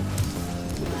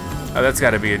 Oh, that's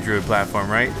gotta be a druid platform,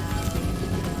 right?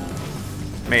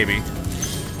 Maybe.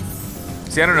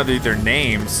 See, I don't know their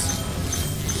names.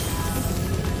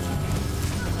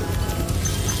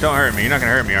 Don't hurt me. You're not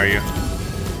gonna hurt me, are you?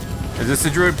 Is this a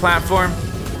druid platform?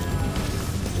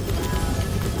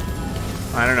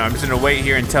 I don't know, I'm just gonna wait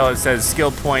here until it says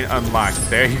skill point unlocked.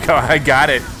 There you go, I got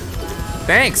it.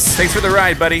 Thanks for the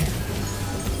ride, buddy.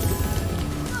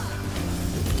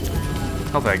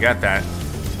 Hopefully I got that.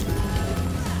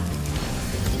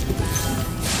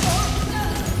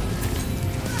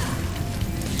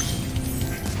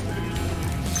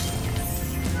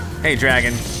 Hey,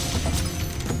 dragon.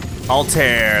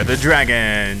 Altair, the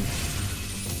dragon.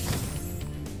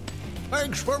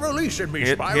 Thanks for releasing me,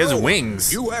 Spyro. He has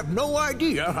wings. You have no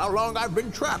idea how long I've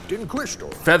been trapped in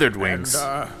crystal. Feathered wings.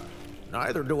 And,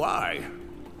 neither do I.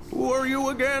 Who are you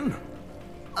again?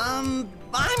 I'm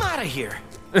out of here.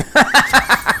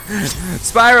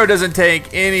 Spyro doesn't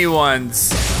take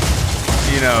anyone's,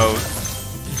 you know,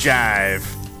 jive.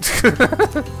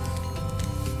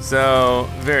 So,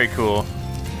 very cool.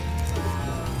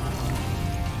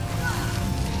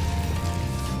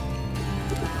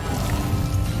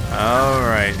 All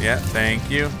right, yeah,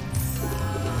 thank you.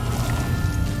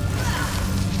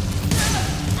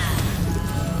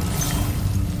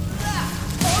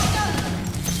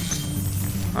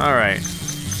 All right.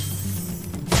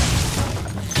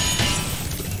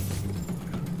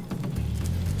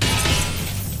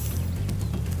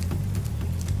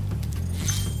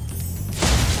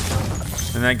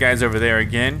 And that guy's over there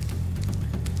again.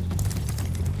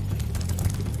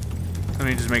 Let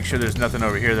me just make sure there's nothing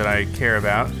over here that I care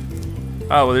about.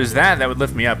 Oh, well, there's that would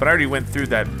lift me up, but I already went through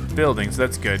that building, so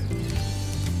that's good.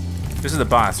 This is the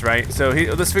boss, right? So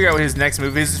let's figure out what his next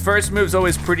move is. His first move's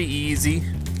always pretty easy.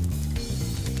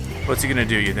 What's he gonna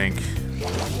do, you think?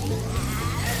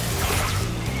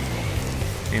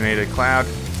 He made a cloud.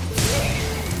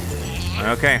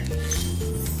 Okay.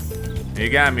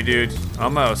 You got me, dude.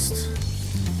 Almost.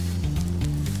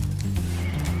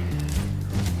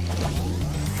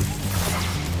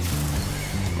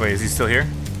 Wait, is he still here?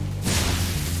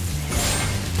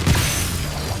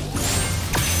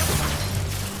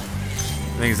 I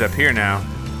think he's up here now.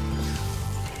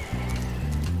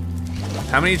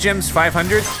 How many gems?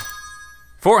 500?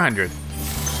 400.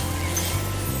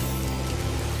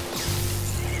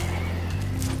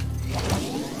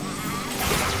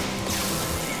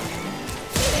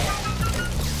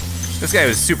 This guy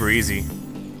was super easy.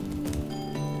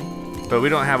 But we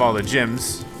don't have all the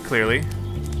gems, clearly.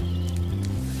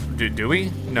 Do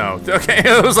we? No. Okay,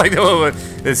 it was like, oh,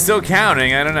 it's still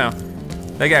counting, I don't know.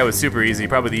 That guy was super easy,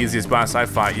 probably the easiest boss I've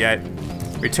fought yet.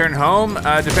 Return home,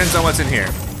 depends on what's in here.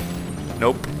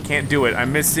 Nope, can't do it.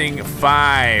 I'm missing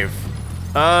 5.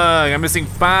 Ugh, I'm missing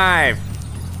 5.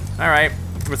 All right,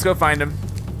 let's go find them.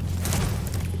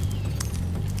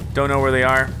 Don't know where they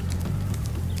are.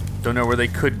 Don't know where they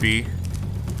could be.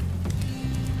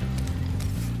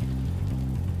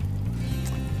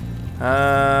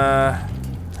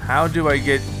 How do I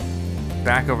get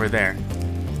back over there?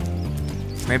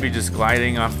 Maybe just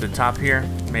gliding off the top here,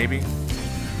 maybe.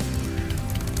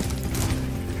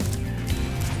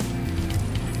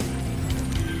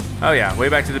 Oh yeah, way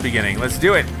back to the beginning. Let's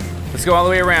do it. Let's go all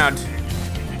the way around.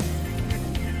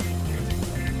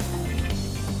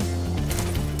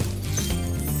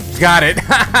 Got it.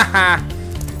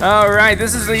 All right,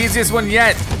 this is the easiest one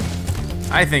yet.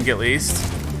 I think, at least.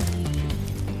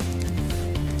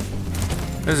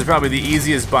 This is probably the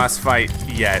easiest boss fight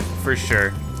yet, for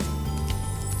sure.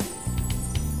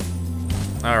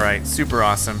 All right, super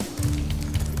awesome.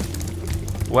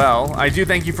 Well, I do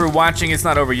thank you for watching. It's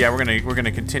not over yet. We're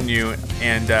gonna continue,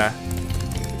 and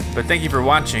but thank you for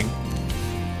watching.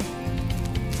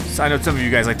 So I know some of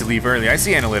you guys like to leave early. I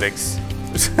see analytics.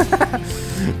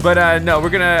 But no,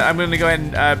 I'm gonna go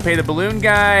ahead and pay the balloon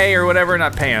guy or whatever.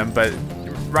 Not pay him, but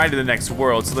ride to the next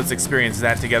world. So let's experience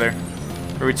that together.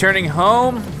 We're returning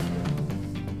home,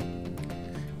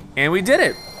 and we did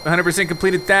it. 100%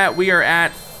 completed that. We are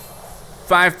at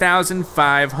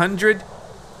 5,500.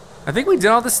 I think we did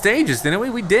all the stages, didn't we?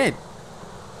 We did.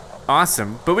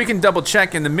 Awesome. But we can double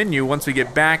check in the menu once we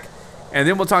get back, and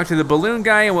then we'll talk to the balloon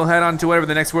guy, and we'll head on to whatever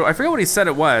the next world. I forget what he said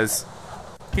it was.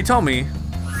 He told me.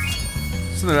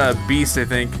 Something about a beast, I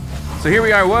think. So here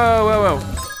we are. Whoa, whoa,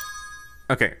 whoa.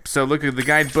 Okay, so look at the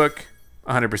guidebook.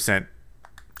 100%.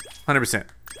 100%.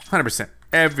 100%.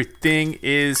 Everything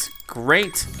is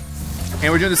great.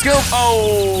 And we're doing the skill.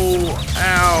 Oh,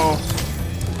 ow.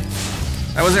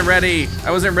 I wasn't ready.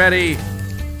 I wasn't ready.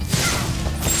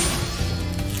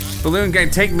 Balloon guy,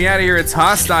 take me out of here. It's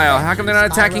hostile. How come they're not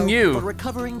attacking you? For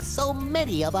recovering so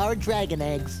many of our dragon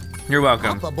eggs. You're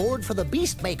welcome. Hop aboard for the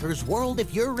Beastmaker's world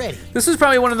if you're ready. This is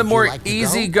probably one of the more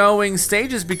easygoing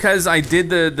stages because I did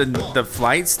the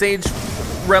flight stage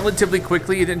relatively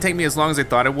quickly. It didn't take me as long as I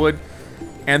thought it would.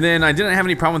 And then I didn't have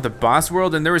any problem with the boss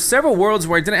world, and there were several worlds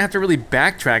where I didn't have to really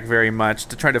backtrack very much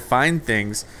to try to find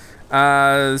things.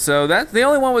 So that's the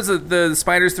only one was the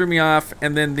spiders threw me off,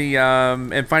 and then the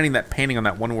and finding that painting on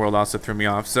that one world also threw me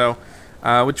off. So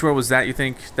which world was that, you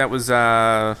think? That was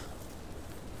I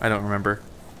don't remember.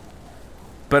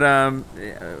 But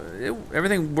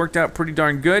everything worked out pretty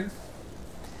darn good.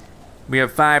 We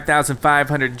have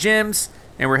 5,500 gems,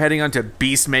 and we're heading on to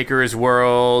Beastmaker's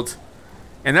world.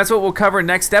 And that's what we'll cover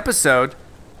next episode.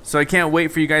 So I can't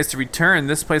wait for you guys to return.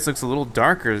 This place looks a little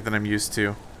darker than I'm used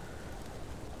to.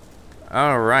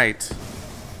 All right.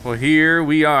 Well, here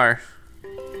we are.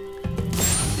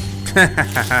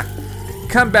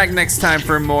 Come back next time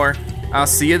for more. I'll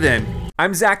see you then.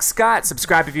 I'm Zack Scott.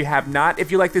 Subscribe if you have not.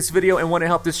 If you like this video and want to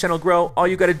help this channel grow, all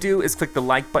you gotta do is click the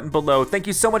like button below. Thank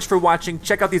you so much for watching.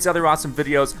 Check out these other awesome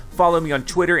videos. Follow me on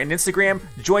Twitter and Instagram.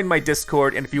 Join my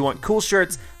Discord. And if you want cool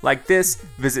shirts like this,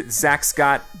 visit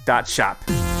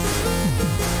ZackScott.shop.